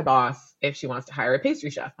 I'll ask my boss if she wants to hire a pastry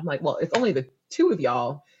chef. I'm like, well, it's only the two of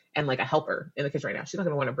y'all and like a helper in the kitchen right now. She's not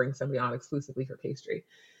going to want to bring somebody on exclusively for pastry.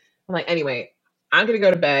 I'm like, anyway, I'm going to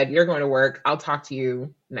go to bed. You're going to work. I'll talk to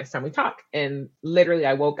you next time we talk. And literally,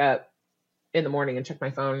 I woke up in the morning and check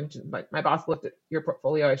my phone. Like, my boss looked at your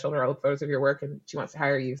portfolio. I showed her all the photos of your work, and she wants to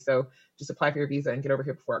hire you. So just apply for your visa and get over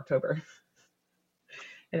here before October.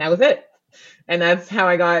 And that was it. And that's how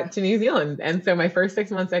I got to New Zealand. And so my first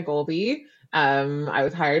 6 months at Goldie, I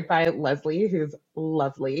was hired by Leslie, who's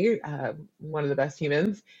lovely, one of the best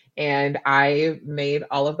humans. And I made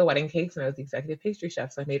all of the wedding cakes, and I was the executive pastry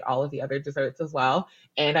chef. So I made all of the other desserts as well.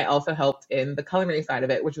 And I also helped in the culinary side of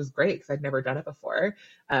it, which was great because I'd never done it before.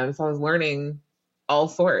 So I was learning all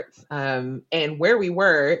sorts. And where we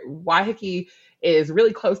were, Waiheke is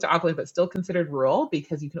really close to Auckland, but still considered rural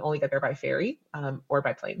because you can only get there by ferry or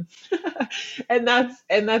by plane. and that's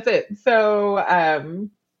it. So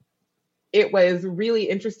it was really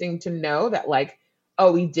interesting to know that, like,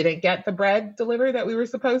 oh, we didn't get the bread delivered that we were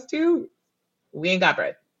supposed to. We ain't got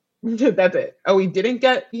bread. That's it. Oh, we didn't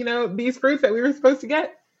get, these fruits that we were supposed to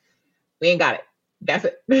get. We ain't got it. That's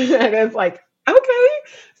it. And it's like, okay.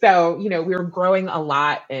 So, we were growing a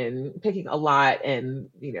lot and picking a lot. And,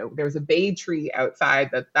 there was a bay tree outside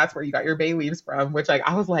that's where you got your bay leaves from, which, like,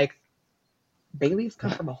 I was like, bay leaves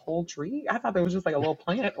come from a whole tree? I thought there was just like a little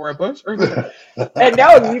plant or a bush or something. And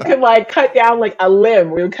no, you can like cut down like a limb.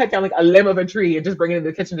 We would cut down like a limb of a tree and just bring it into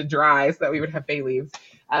the kitchen to dry so that we would have bay leaves.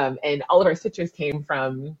 And all of our citrus came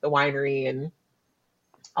from the winery, and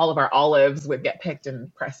all of our olives would get picked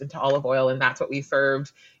and pressed into olive oil, and that's what we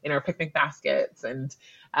served in our picnic baskets. And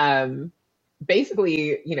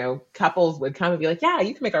basically, couples would come and be like, yeah,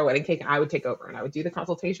 you can make our wedding cake. And I would take over and I would do the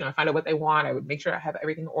consultation. I'd find out what they want. I would make sure I have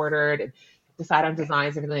everything ordered and decide on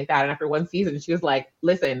designs, everything like that. And after one season, she was like,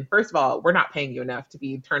 listen, first of all, we're not paying you enough to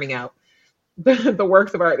be turning out the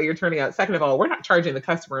works of art that you're turning out. Second of all, we're not charging the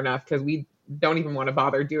customer enough because we don't even want to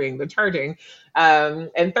bother doing the charging.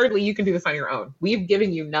 And thirdly, you can do this on your own. We've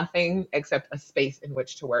given you nothing except a space in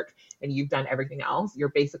which to work, and you've done everything else. You're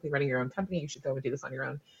basically running your own company. You should go and do this on your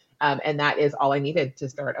own. And that is all I needed to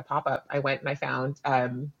start a pop-up. I went and I found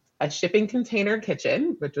a shipping container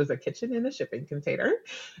kitchen, which was a kitchen in a shipping container.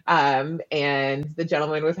 And the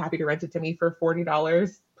gentleman was happy to rent it to me for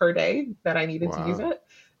 $40 per day that I needed to use it.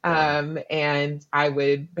 And I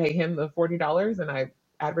would pay him the $40, and I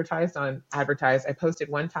I posted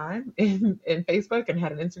one time in Facebook and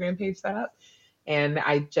had an Instagram page set up. And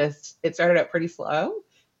it started out pretty slow,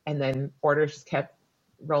 and then orders just kept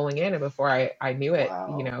rolling in. And before I knew it,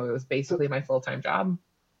 it was basically my full-time job.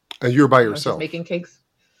 And you were by yourself? Just making cakes.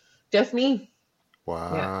 Just me.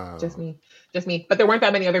 Wow. Yeah, just me. But there weren't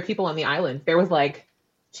that many other people on the island. There was like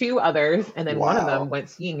 2 others, and then one of them went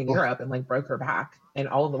skiing in Europe and like broke her back, and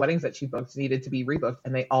all of the weddings that she booked needed to be rebooked,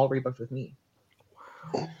 and they all rebooked with me.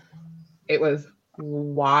 Wow. It was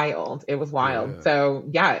wild. It was wild. Yeah. So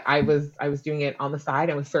yeah, I was doing it on the side.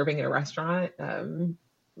 I was serving in a restaurant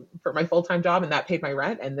for my full-time job, and that paid my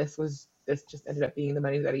rent. And this just ended up being the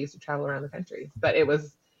money that I used to travel around the country. But it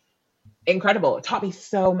was incredible. It taught me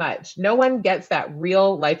so much. No one gets that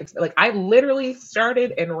real life experience. Like, I literally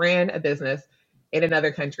started and ran a business in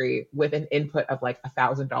another country with an input of like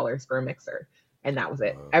 $1,000 for a mixer. And that was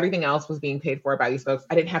it. Everything else was being paid for by these folks.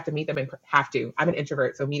 I didn't have to meet them I'm an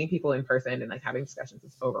introvert. So meeting people in person and like having discussions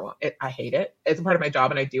is overwhelming. I hate it. It's a part of my job,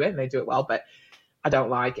 and I do it well, but I don't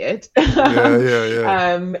like it.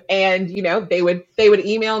 Yeah. And they would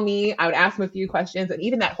email me. I would ask them a few questions, and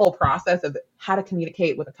even that whole process of how to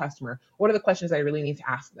communicate with a customer. What are the questions I really need to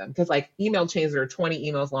ask them? Because like email chains that are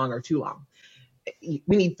 20 emails long are too long. We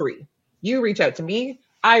need 3. You reach out to me.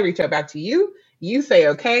 I reach out back to you. You say,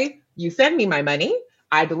 okay, you send me my money.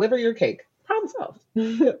 I deliver your cake. Problem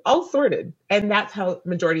solved. All sorted. And that's how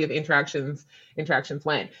majority of interactions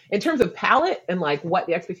went. In terms of palate and like what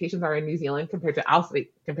the expectations are in New Zealand compared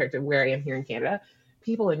to where I am here in Canada,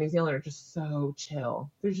 people in New Zealand are just so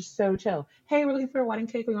chill. They're just so chill. Hey, we're looking for a wedding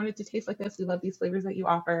cake. We want it to taste like this. We love these flavors that you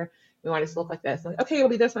offer. We want it to look like this. I'm like, okay, it'll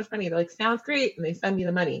be this much money. They're like, sounds great. And they send me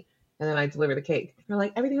the money. And then I deliver the cake. They're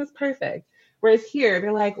like, everything was perfect. Whereas here,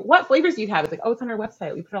 they're like, what flavors do you have? It's like, oh, it's on our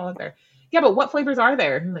website. We put it all up there. Yeah, but what flavors are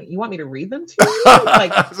there? I'm like, you want me to read them to you?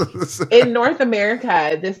 Like, in North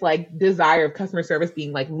America, this like desire of customer service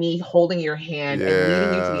being like me holding your hand and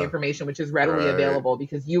leading you to the information, which is readily available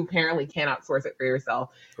because you apparently cannot source it for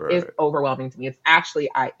yourself, is overwhelming to me. It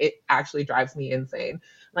actually drives me insane.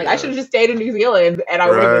 Like, I should have just stayed in New Zealand and I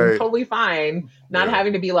would have been totally fine, not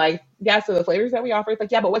having to be like, yeah, so the flavors that we offer, it's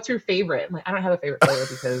like, yeah, but what's your favorite? I'm like, I don't have a favorite flavor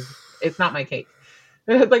because it's not my cake.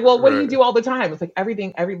 It's like, well, what do you do all the time? It's like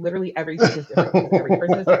literally every cake is different. Every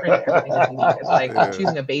person is different. Everything is unique. It's like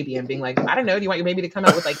choosing a baby and being like, I don't know, do you want your baby to come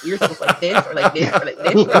out with like ears that look like this or like this or like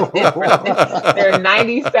this or like this or like this? There are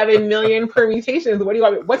 97 million permutations. What do you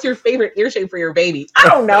want? What's your favorite ear shape for your baby? I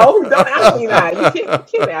don't know. Don't ask me that.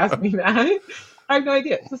 You can't ask me that. I have no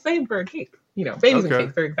idea. It's the same for a cake. babies and Okay.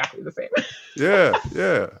 cakes are exactly the same. Yeah.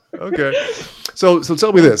 Yeah. Okay. So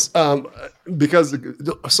tell me this, because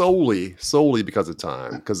solely because of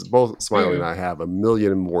time, because both Smiley and Mm, I have a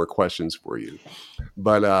million more questions for you,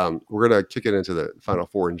 but we're gonna kick it into the final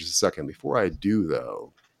four in just a second. Before I do,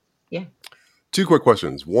 though, yeah. two quick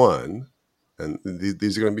questions. One, and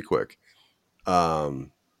these are gonna be quick.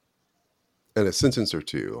 In a sentence or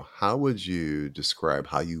two, how would you describe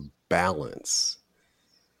how you balance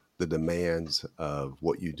the demands of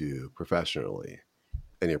what you do professionally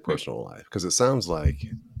in your Mm, personal life? Because it sounds like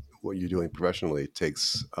what you're doing professionally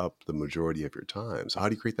takes up the majority of your time. So how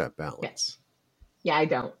do you create that yeah. balance? Yeah, I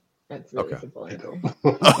don't. That's really Okay. simple I don't.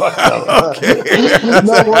 answer. Okay.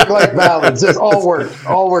 No work-life balance, just all work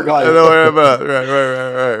I life. know what about.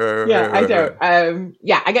 Yeah, I Right. don't.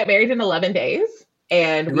 Yeah, I got married in 11 days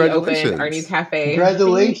and we opened our new Congratulations. cafe.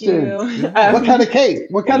 Thank Congratulations. you. What Yeah. kind of cake?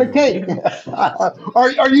 What kind of cake? Yeah. Are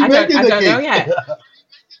you making I the don't know cake? yet.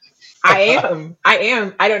 I am. I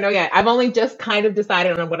am. I don't know yet. I've only just kind of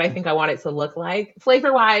decided on what I think I want it to look like.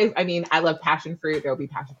 Flavor wise, I mean, I love passion fruit. There'll be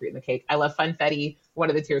passion fruit in the cake. I love funfetti. One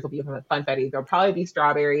of the tiers will be funfetti. There'll probably be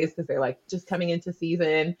strawberries because they're like just coming into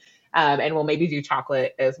season. And we'll maybe do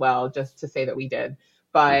chocolate as well, just to say that we did.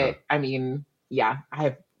 Uh-huh. But I mean, yeah,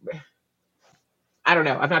 I don't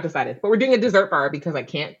know. I've not decided. But we're doing a dessert bar because I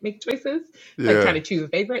can't make choices. Like trying Yeah. to choose a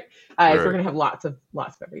favorite. So we're Right. gonna have lots of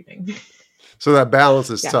everything. So that balance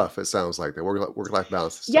is Yeah. tough. It sounds like the work life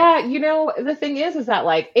balance is Yeah, tough. the thing is that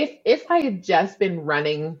like if I had just been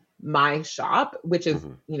running my shop, which is,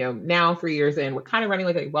 Hmm. now 3 years in, we're kind of running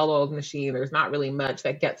like a well-oiled machine. There's not really much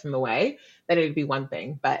that gets in the way, then it'd be one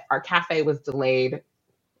thing. But our cafe was delayed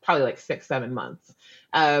probably like 6, 7 months.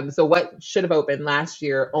 So what should have opened last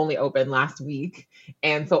year only opened last week.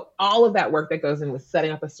 And so all of that work that goes in with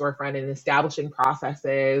setting up a storefront and establishing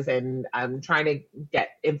processes and trying to get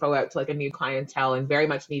info out to like a new clientele and very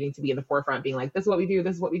much needing to be in the forefront, being like, this is what we do,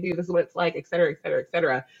 this is what we do, this is what it's like, et cetera, et cetera, et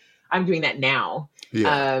cetera. I'm doing that now.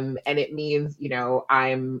 Yeah. And it means,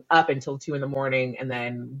 I'm up until 2 in the morning and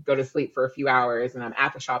then go to sleep for a few hours and I'm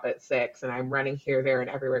at the shop at 6 and I'm running here, there, and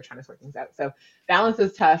everywhere trying to sort things out. So balance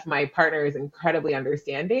is tough. My partner is incredibly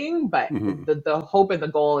understanding, but Hmm. the hope and the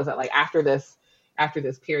goal is that like after this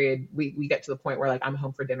period, we get to the point where like I'm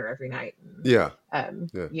home for dinner every night. Yeah. And,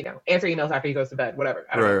 Yeah. answer emails after he goes to bed, whatever.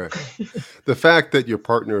 I don't Right. know. Right. The fact that your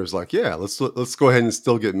partner is like, yeah, let's go ahead and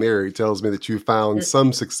still get married tells me that you found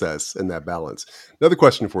some success in that balance. Another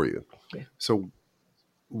question for you. Yeah. So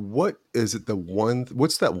what's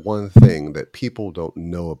that one thing that people don't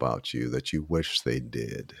know about you that you wish they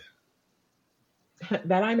did?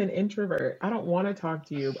 That I'm an introvert. I don't want to talk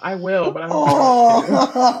to you. I will, but I don't want to talk to you.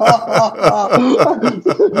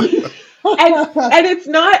 Oh. And it's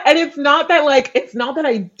not that like it's not that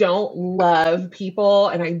I don't love people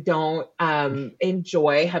and I don't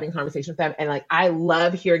enjoy having conversations with them, and like I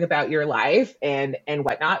love hearing about your life and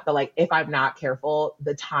whatnot, but like if I'm not careful,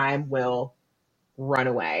 the time will run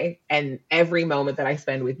away, and every moment that I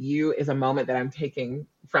spend with you is a moment that I'm taking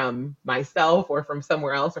from myself or from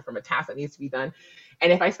somewhere else or from a task that needs to be done.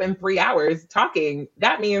 And if I spend 3 hours talking,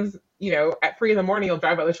 that means, at 3 in the morning, you'll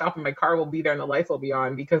drive by the shop and my car will be there and the lights will be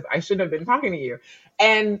on because I shouldn't have been talking to you.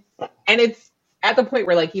 And it's at the point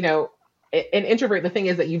where like, an introvert, the thing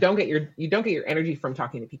is that you don't get your energy from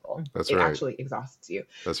talking to people. That's It right. actually exhausts you.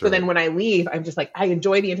 That's So right. then when I leave, I'm just like, I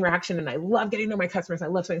enjoy the interaction and I love getting to know my customers. I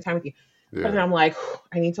love spending time with you. But then Yeah. I'm like,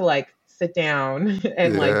 I need to like sit down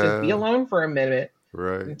and like just be Yeah. alone for a minute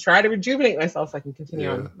Right. and try to rejuvenate myself so I can continue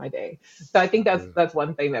Yeah. on my day. So I think that's Yeah. that's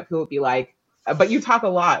one thing that people would be like, but you talk a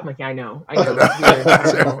lot. I'm like, yeah, I know, I it's weird.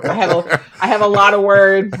 I don't know. I have a lot of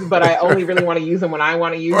words, but I only really want to use them when I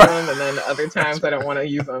want to use them, and then other That's times I don't want to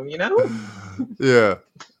use them. right. Yeah.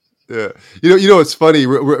 Yeah. It's funny.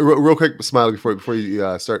 Real quick, Smiley, before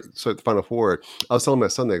you start the final four. I was telling my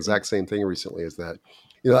son the exact same thing recently. Is that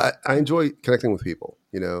I enjoy connecting with people.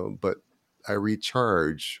 But I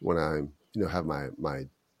recharge when I'm have my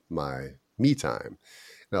me time.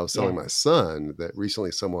 And I was telling Yeah, my son that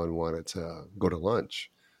recently someone wanted to go to lunch,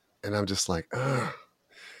 and I'm just like, ugh.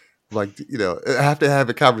 Like, I have to have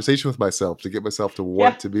a conversation with myself to get myself to yeah,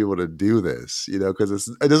 want to be able to do this, because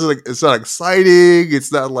it's not exciting.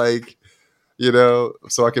 It's not like, so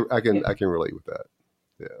yeah, I can relate with that.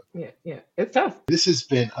 Yeah. yeah, yeah. It's tough. This has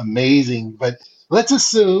been amazing, but let's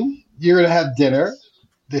assume you're going to have dinner.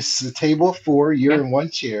 This is a table of four, you're Yeah, in one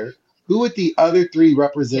chair. Who would the other three yeah.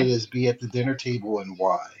 representatives be at the dinner table and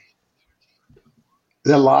why?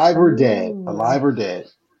 Alive or dead? Ooh, Alive or dead?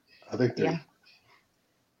 Other yeah. three.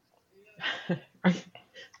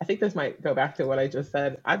 I think this might go back to what I just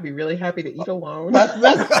said. I'd be really happy to eat alone.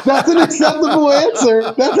 That's an acceptable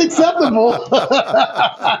answer. That's acceptable.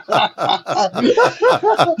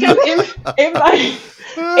 Because in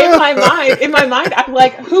my mind, I'm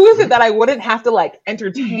like, who is it that I wouldn't have to like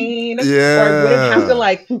entertain, or I wouldn't have to Yeah.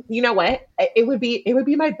 like, you know what? It would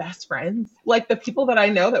be my best friends, like the people that I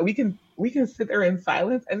know that we can sit there in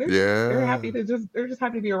silence, and Yeah. they're just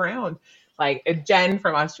happy to be around. Like Jen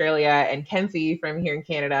from Australia and Kenzie from here in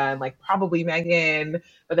Canada, and like probably Megan,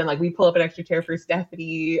 but then like we pull up an extra chair for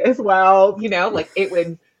Stephanie as well. Like it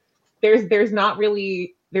would. There's not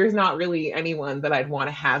really anyone that I'd want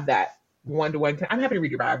to have that one-to-one. I'm happy to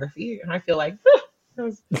read your biography, and I feel like that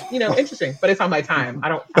was interesting, but it's on my time. I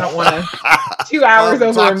don't want to 2 hours Love to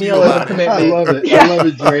over a talk to you meal is a about it. I commitment. love it. I Yeah, love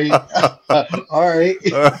it, Dre. All right.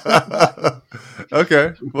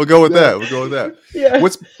 Okay, we'll go with that. We'll go with that. yeah.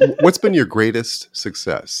 What's been your greatest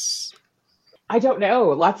success? I don't know.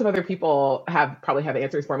 Lots of other people probably have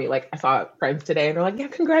answers for me. Like I saw friends today, and they're like, "Yeah,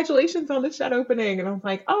 congratulations on the shed opening," and I'm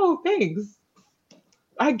like, "Oh, thanks."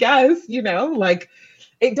 I guess like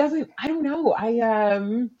it doesn't. I don't know.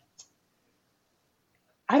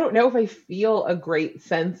 I don't know if I feel a great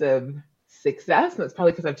sense of success. And that's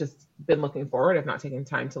probably because I've just been looking forward. I've not taken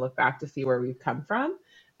time to look back to see where we've come from.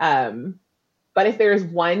 Um, but if there's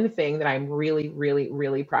one thing that I'm really, really,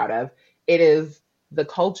 really proud of, it is the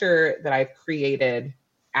culture that I've created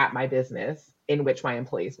at my business in which my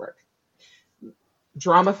employees work.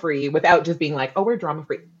 Drama free, without just being like, oh, we're drama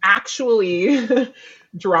free. Actually,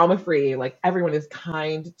 drama free. Like everyone is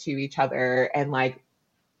kind to each other, and like,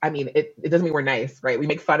 I mean, it doesn't mean we're nice, right? We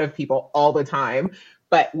make fun of people all the time,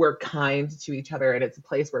 but we're kind to each other. And it's a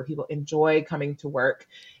place where people enjoy coming to work.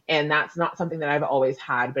 And that's not something that I've always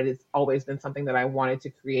had, but it's always been something that I wanted to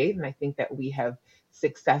create. And I think that we have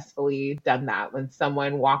successfully done that. When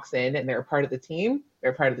someone walks in and they're a part of the team,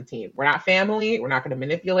 they're a part of the team. We're not family. We're not going to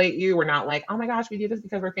manipulate you. We're not like, oh my gosh, we do this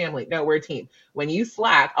because we're family. No, we're a team. When you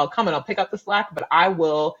slack, I'll come and I'll pick up the slack, but I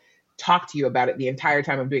will talk to you about it the entire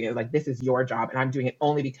time I'm doing it. Like, this is your job, and I'm doing it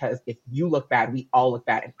only because if you look bad, we all look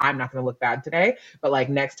bad, and I'm not going to look bad today. But like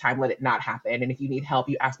next time, let it not happen. And if you need help,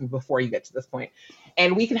 you ask me before you get to this point,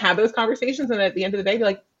 and we can have those conversations. And at the end of the day, be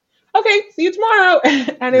like, okay, see you tomorrow,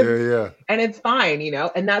 and Yeah, it's yeah. and it's fine,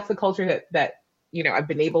 And that's the culture that I've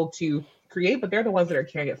been able to create. But they're the ones that are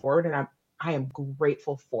carrying it forward, and I am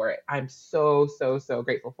grateful for it. I'm so so so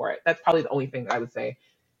grateful for it. That's probably the only thing that I would say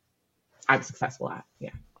I'm successful at. Yeah.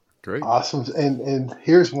 Great. Awesome. And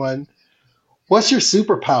here's one. What's your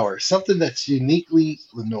superpower? Something that's uniquely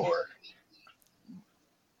Lenore.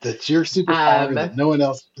 That's your superpower Um, that no one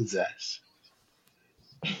else possesses.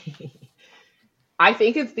 I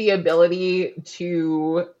think it's the ability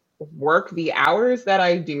to work the hours that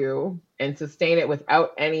I do and sustain it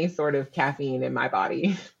without any sort of caffeine in my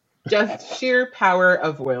body. Just sheer power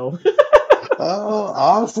of will. Oh,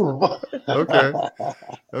 awesome. Okay.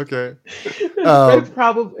 Okay. it's Um,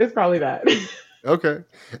 probably that. okay.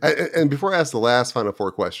 And before I ask the last final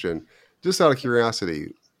four question, just out of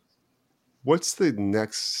curiosity, what's the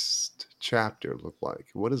next chapter look like?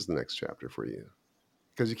 What is the next chapter for you?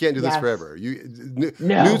 Because you can't do this Yes. forever.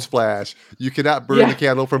 No. Newsflash, you cannot burn the Yeah.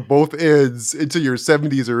 candle from both ends into your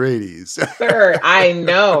 70s or 80s. Sir, I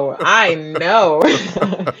know. I know.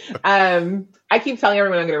 I keep telling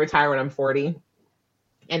everyone I'm going to retire when I'm 40,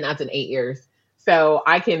 and that's in 8 years. So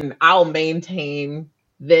I'll maintain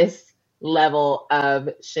this level of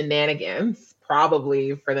shenanigans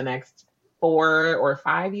probably for the next 4 or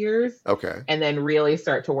 5 years, Okay. and then really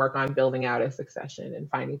start to work on building out a succession and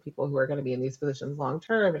finding people who are going to be in these positions long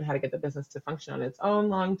term, and how to get the business to function on its own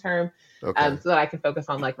long term, Okay. so that I can focus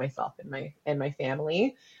on like myself and my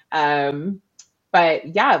family.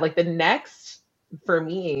 But yeah, like the next for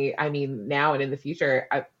me, I mean, now and in the future,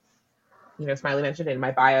 Smiley mentioned it in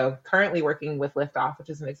my bio, currently working with LiftOff, which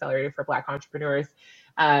is an accelerator for Black entrepreneurs,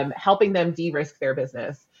 helping them de-risk their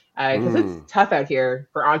business. Because it's tough out here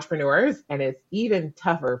for entrepreneurs, and it's even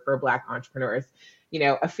tougher for Black entrepreneurs.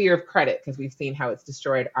 A fear of credit, because we've seen how it's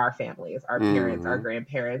destroyed our families, our parents, our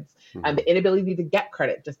grandparents, the inability to get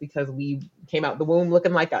credit just because we came out the womb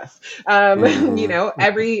looking like us.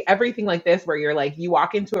 Everything like this, where you're like, you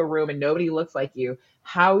walk into a room and nobody looks like you.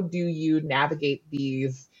 How do you navigate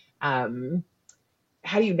these? How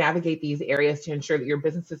do you navigate these areas to ensure that your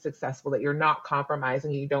business is successful, that you're not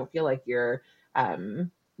compromising, you don't feel like you're,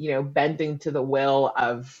 bending to the will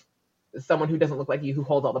of someone who doesn't look like you, who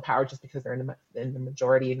holds all the power just because they're in the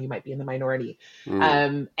majority and you might be in the minority.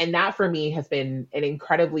 And that for me has been an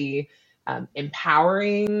incredibly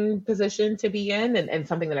empowering position to be in, and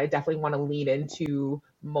something that I definitely want to lean into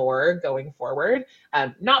more going forward.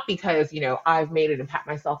 Not because, I've made it and pat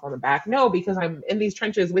myself on the back. No, because I'm in these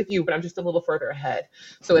trenches with you, but I'm just a little further ahead.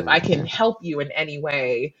 So if I can help you in any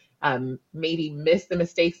way, maybe miss the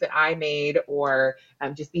mistakes that I made, or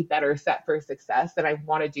just be better set for success, then I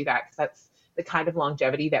want to do that, because that's the kind of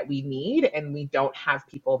longevity that we need. And we don't have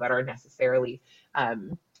people that are necessarily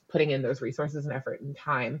putting in those resources and effort and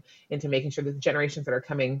time into making sure that the generations that are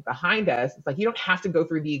coming behind us, it's like, you don't have to go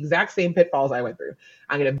through the exact same pitfalls I went through.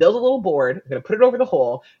 I'm going to build a little board. I'm going to put it over the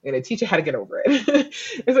hole. I'm going to teach you how to get over it.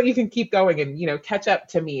 And so you can keep going and, catch up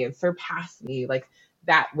to me and surpass me. Like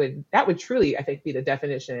that would truly, I think, be the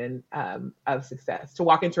definition of success. To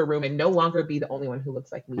walk into a room and no longer be the only one who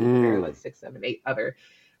looks like me. There are like 6, 7, 8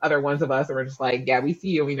 other ones of us, and we're just like, yeah, we see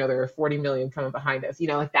you. We know there are 40 million coming behind us.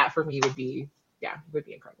 Like that for me would be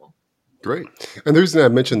incredible. Great. And the reason I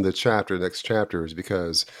mentioned the next chapter is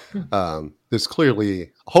because there's clearly,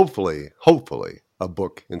 hopefully, a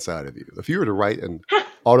book inside of you. If you were to write an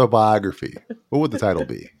autobiography, what would the title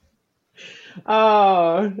be?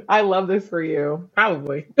 Oh, I love this for you.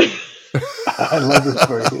 Probably. I love this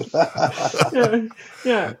for you.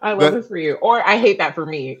 Yeah, I love this for you. Or I hate that for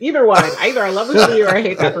me. Either one. Either I love this for you or I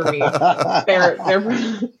hate that for me. They're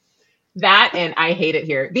that, and I hate it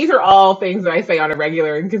here. These are all things that I say on a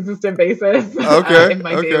regular and consistent basis in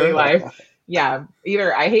my daily life. Yeah,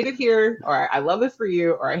 either I hate it here, or I love this for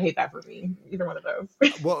you, or I hate that for me. Either one of those.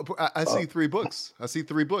 Well, I see 3 books. That's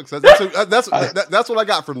what I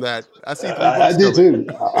got from that. I see 3 books. I did too.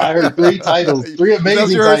 I heard 3 titles, 3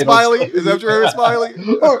 amazing titles. Is that what you heard, Smiley?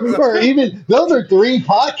 or even those are 3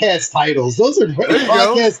 podcast titles. Those are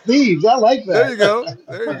podcast themes. I like that.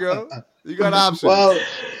 There you go. You got options.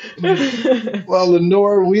 Well,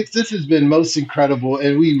 Lenore, this has been most incredible,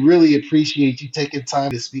 and we really appreciate you taking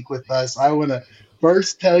time to speak with us. I want to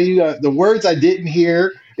first tell you the words I didn't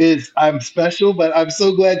hear is I'm special, but I'm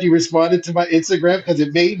so glad you responded to my Instagram, because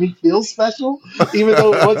it made me feel special, even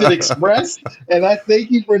though it wasn't expressed. And I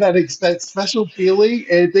thank you for that special feeling,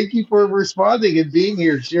 and thank you for responding and being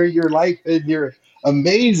here, sharing your life and your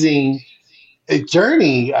amazing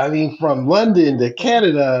journey. I mean, from London to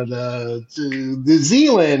Canada to New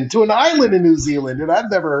Zealand, to an island in New Zealand that I've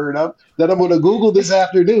never heard of, that I'm going to Google this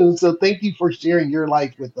afternoon. So thank you for sharing your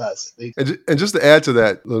life with us. And just to add to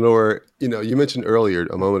that, Lenore, you mentioned earlier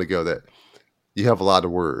a moment ago that you have a lot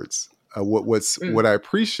of words. What I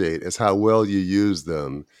appreciate is how well you use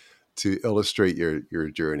them to illustrate your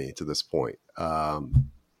journey to this point.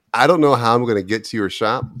 I don't know how I'm going to get to your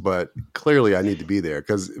shop, but clearly I need to be there,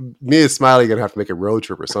 because me and Smiley are going to have to make a road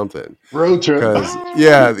trip or something. Road trip.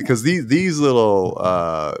 Because these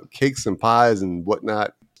little cakes and pies and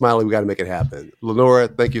whatnot, Smiley, we got to make it happen. Lenore,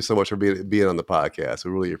 thank you so much for being on the podcast.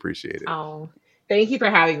 We really appreciate it. Oh, thank you for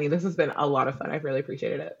having me. This has been a lot of fun. I've really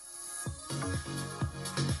appreciated it.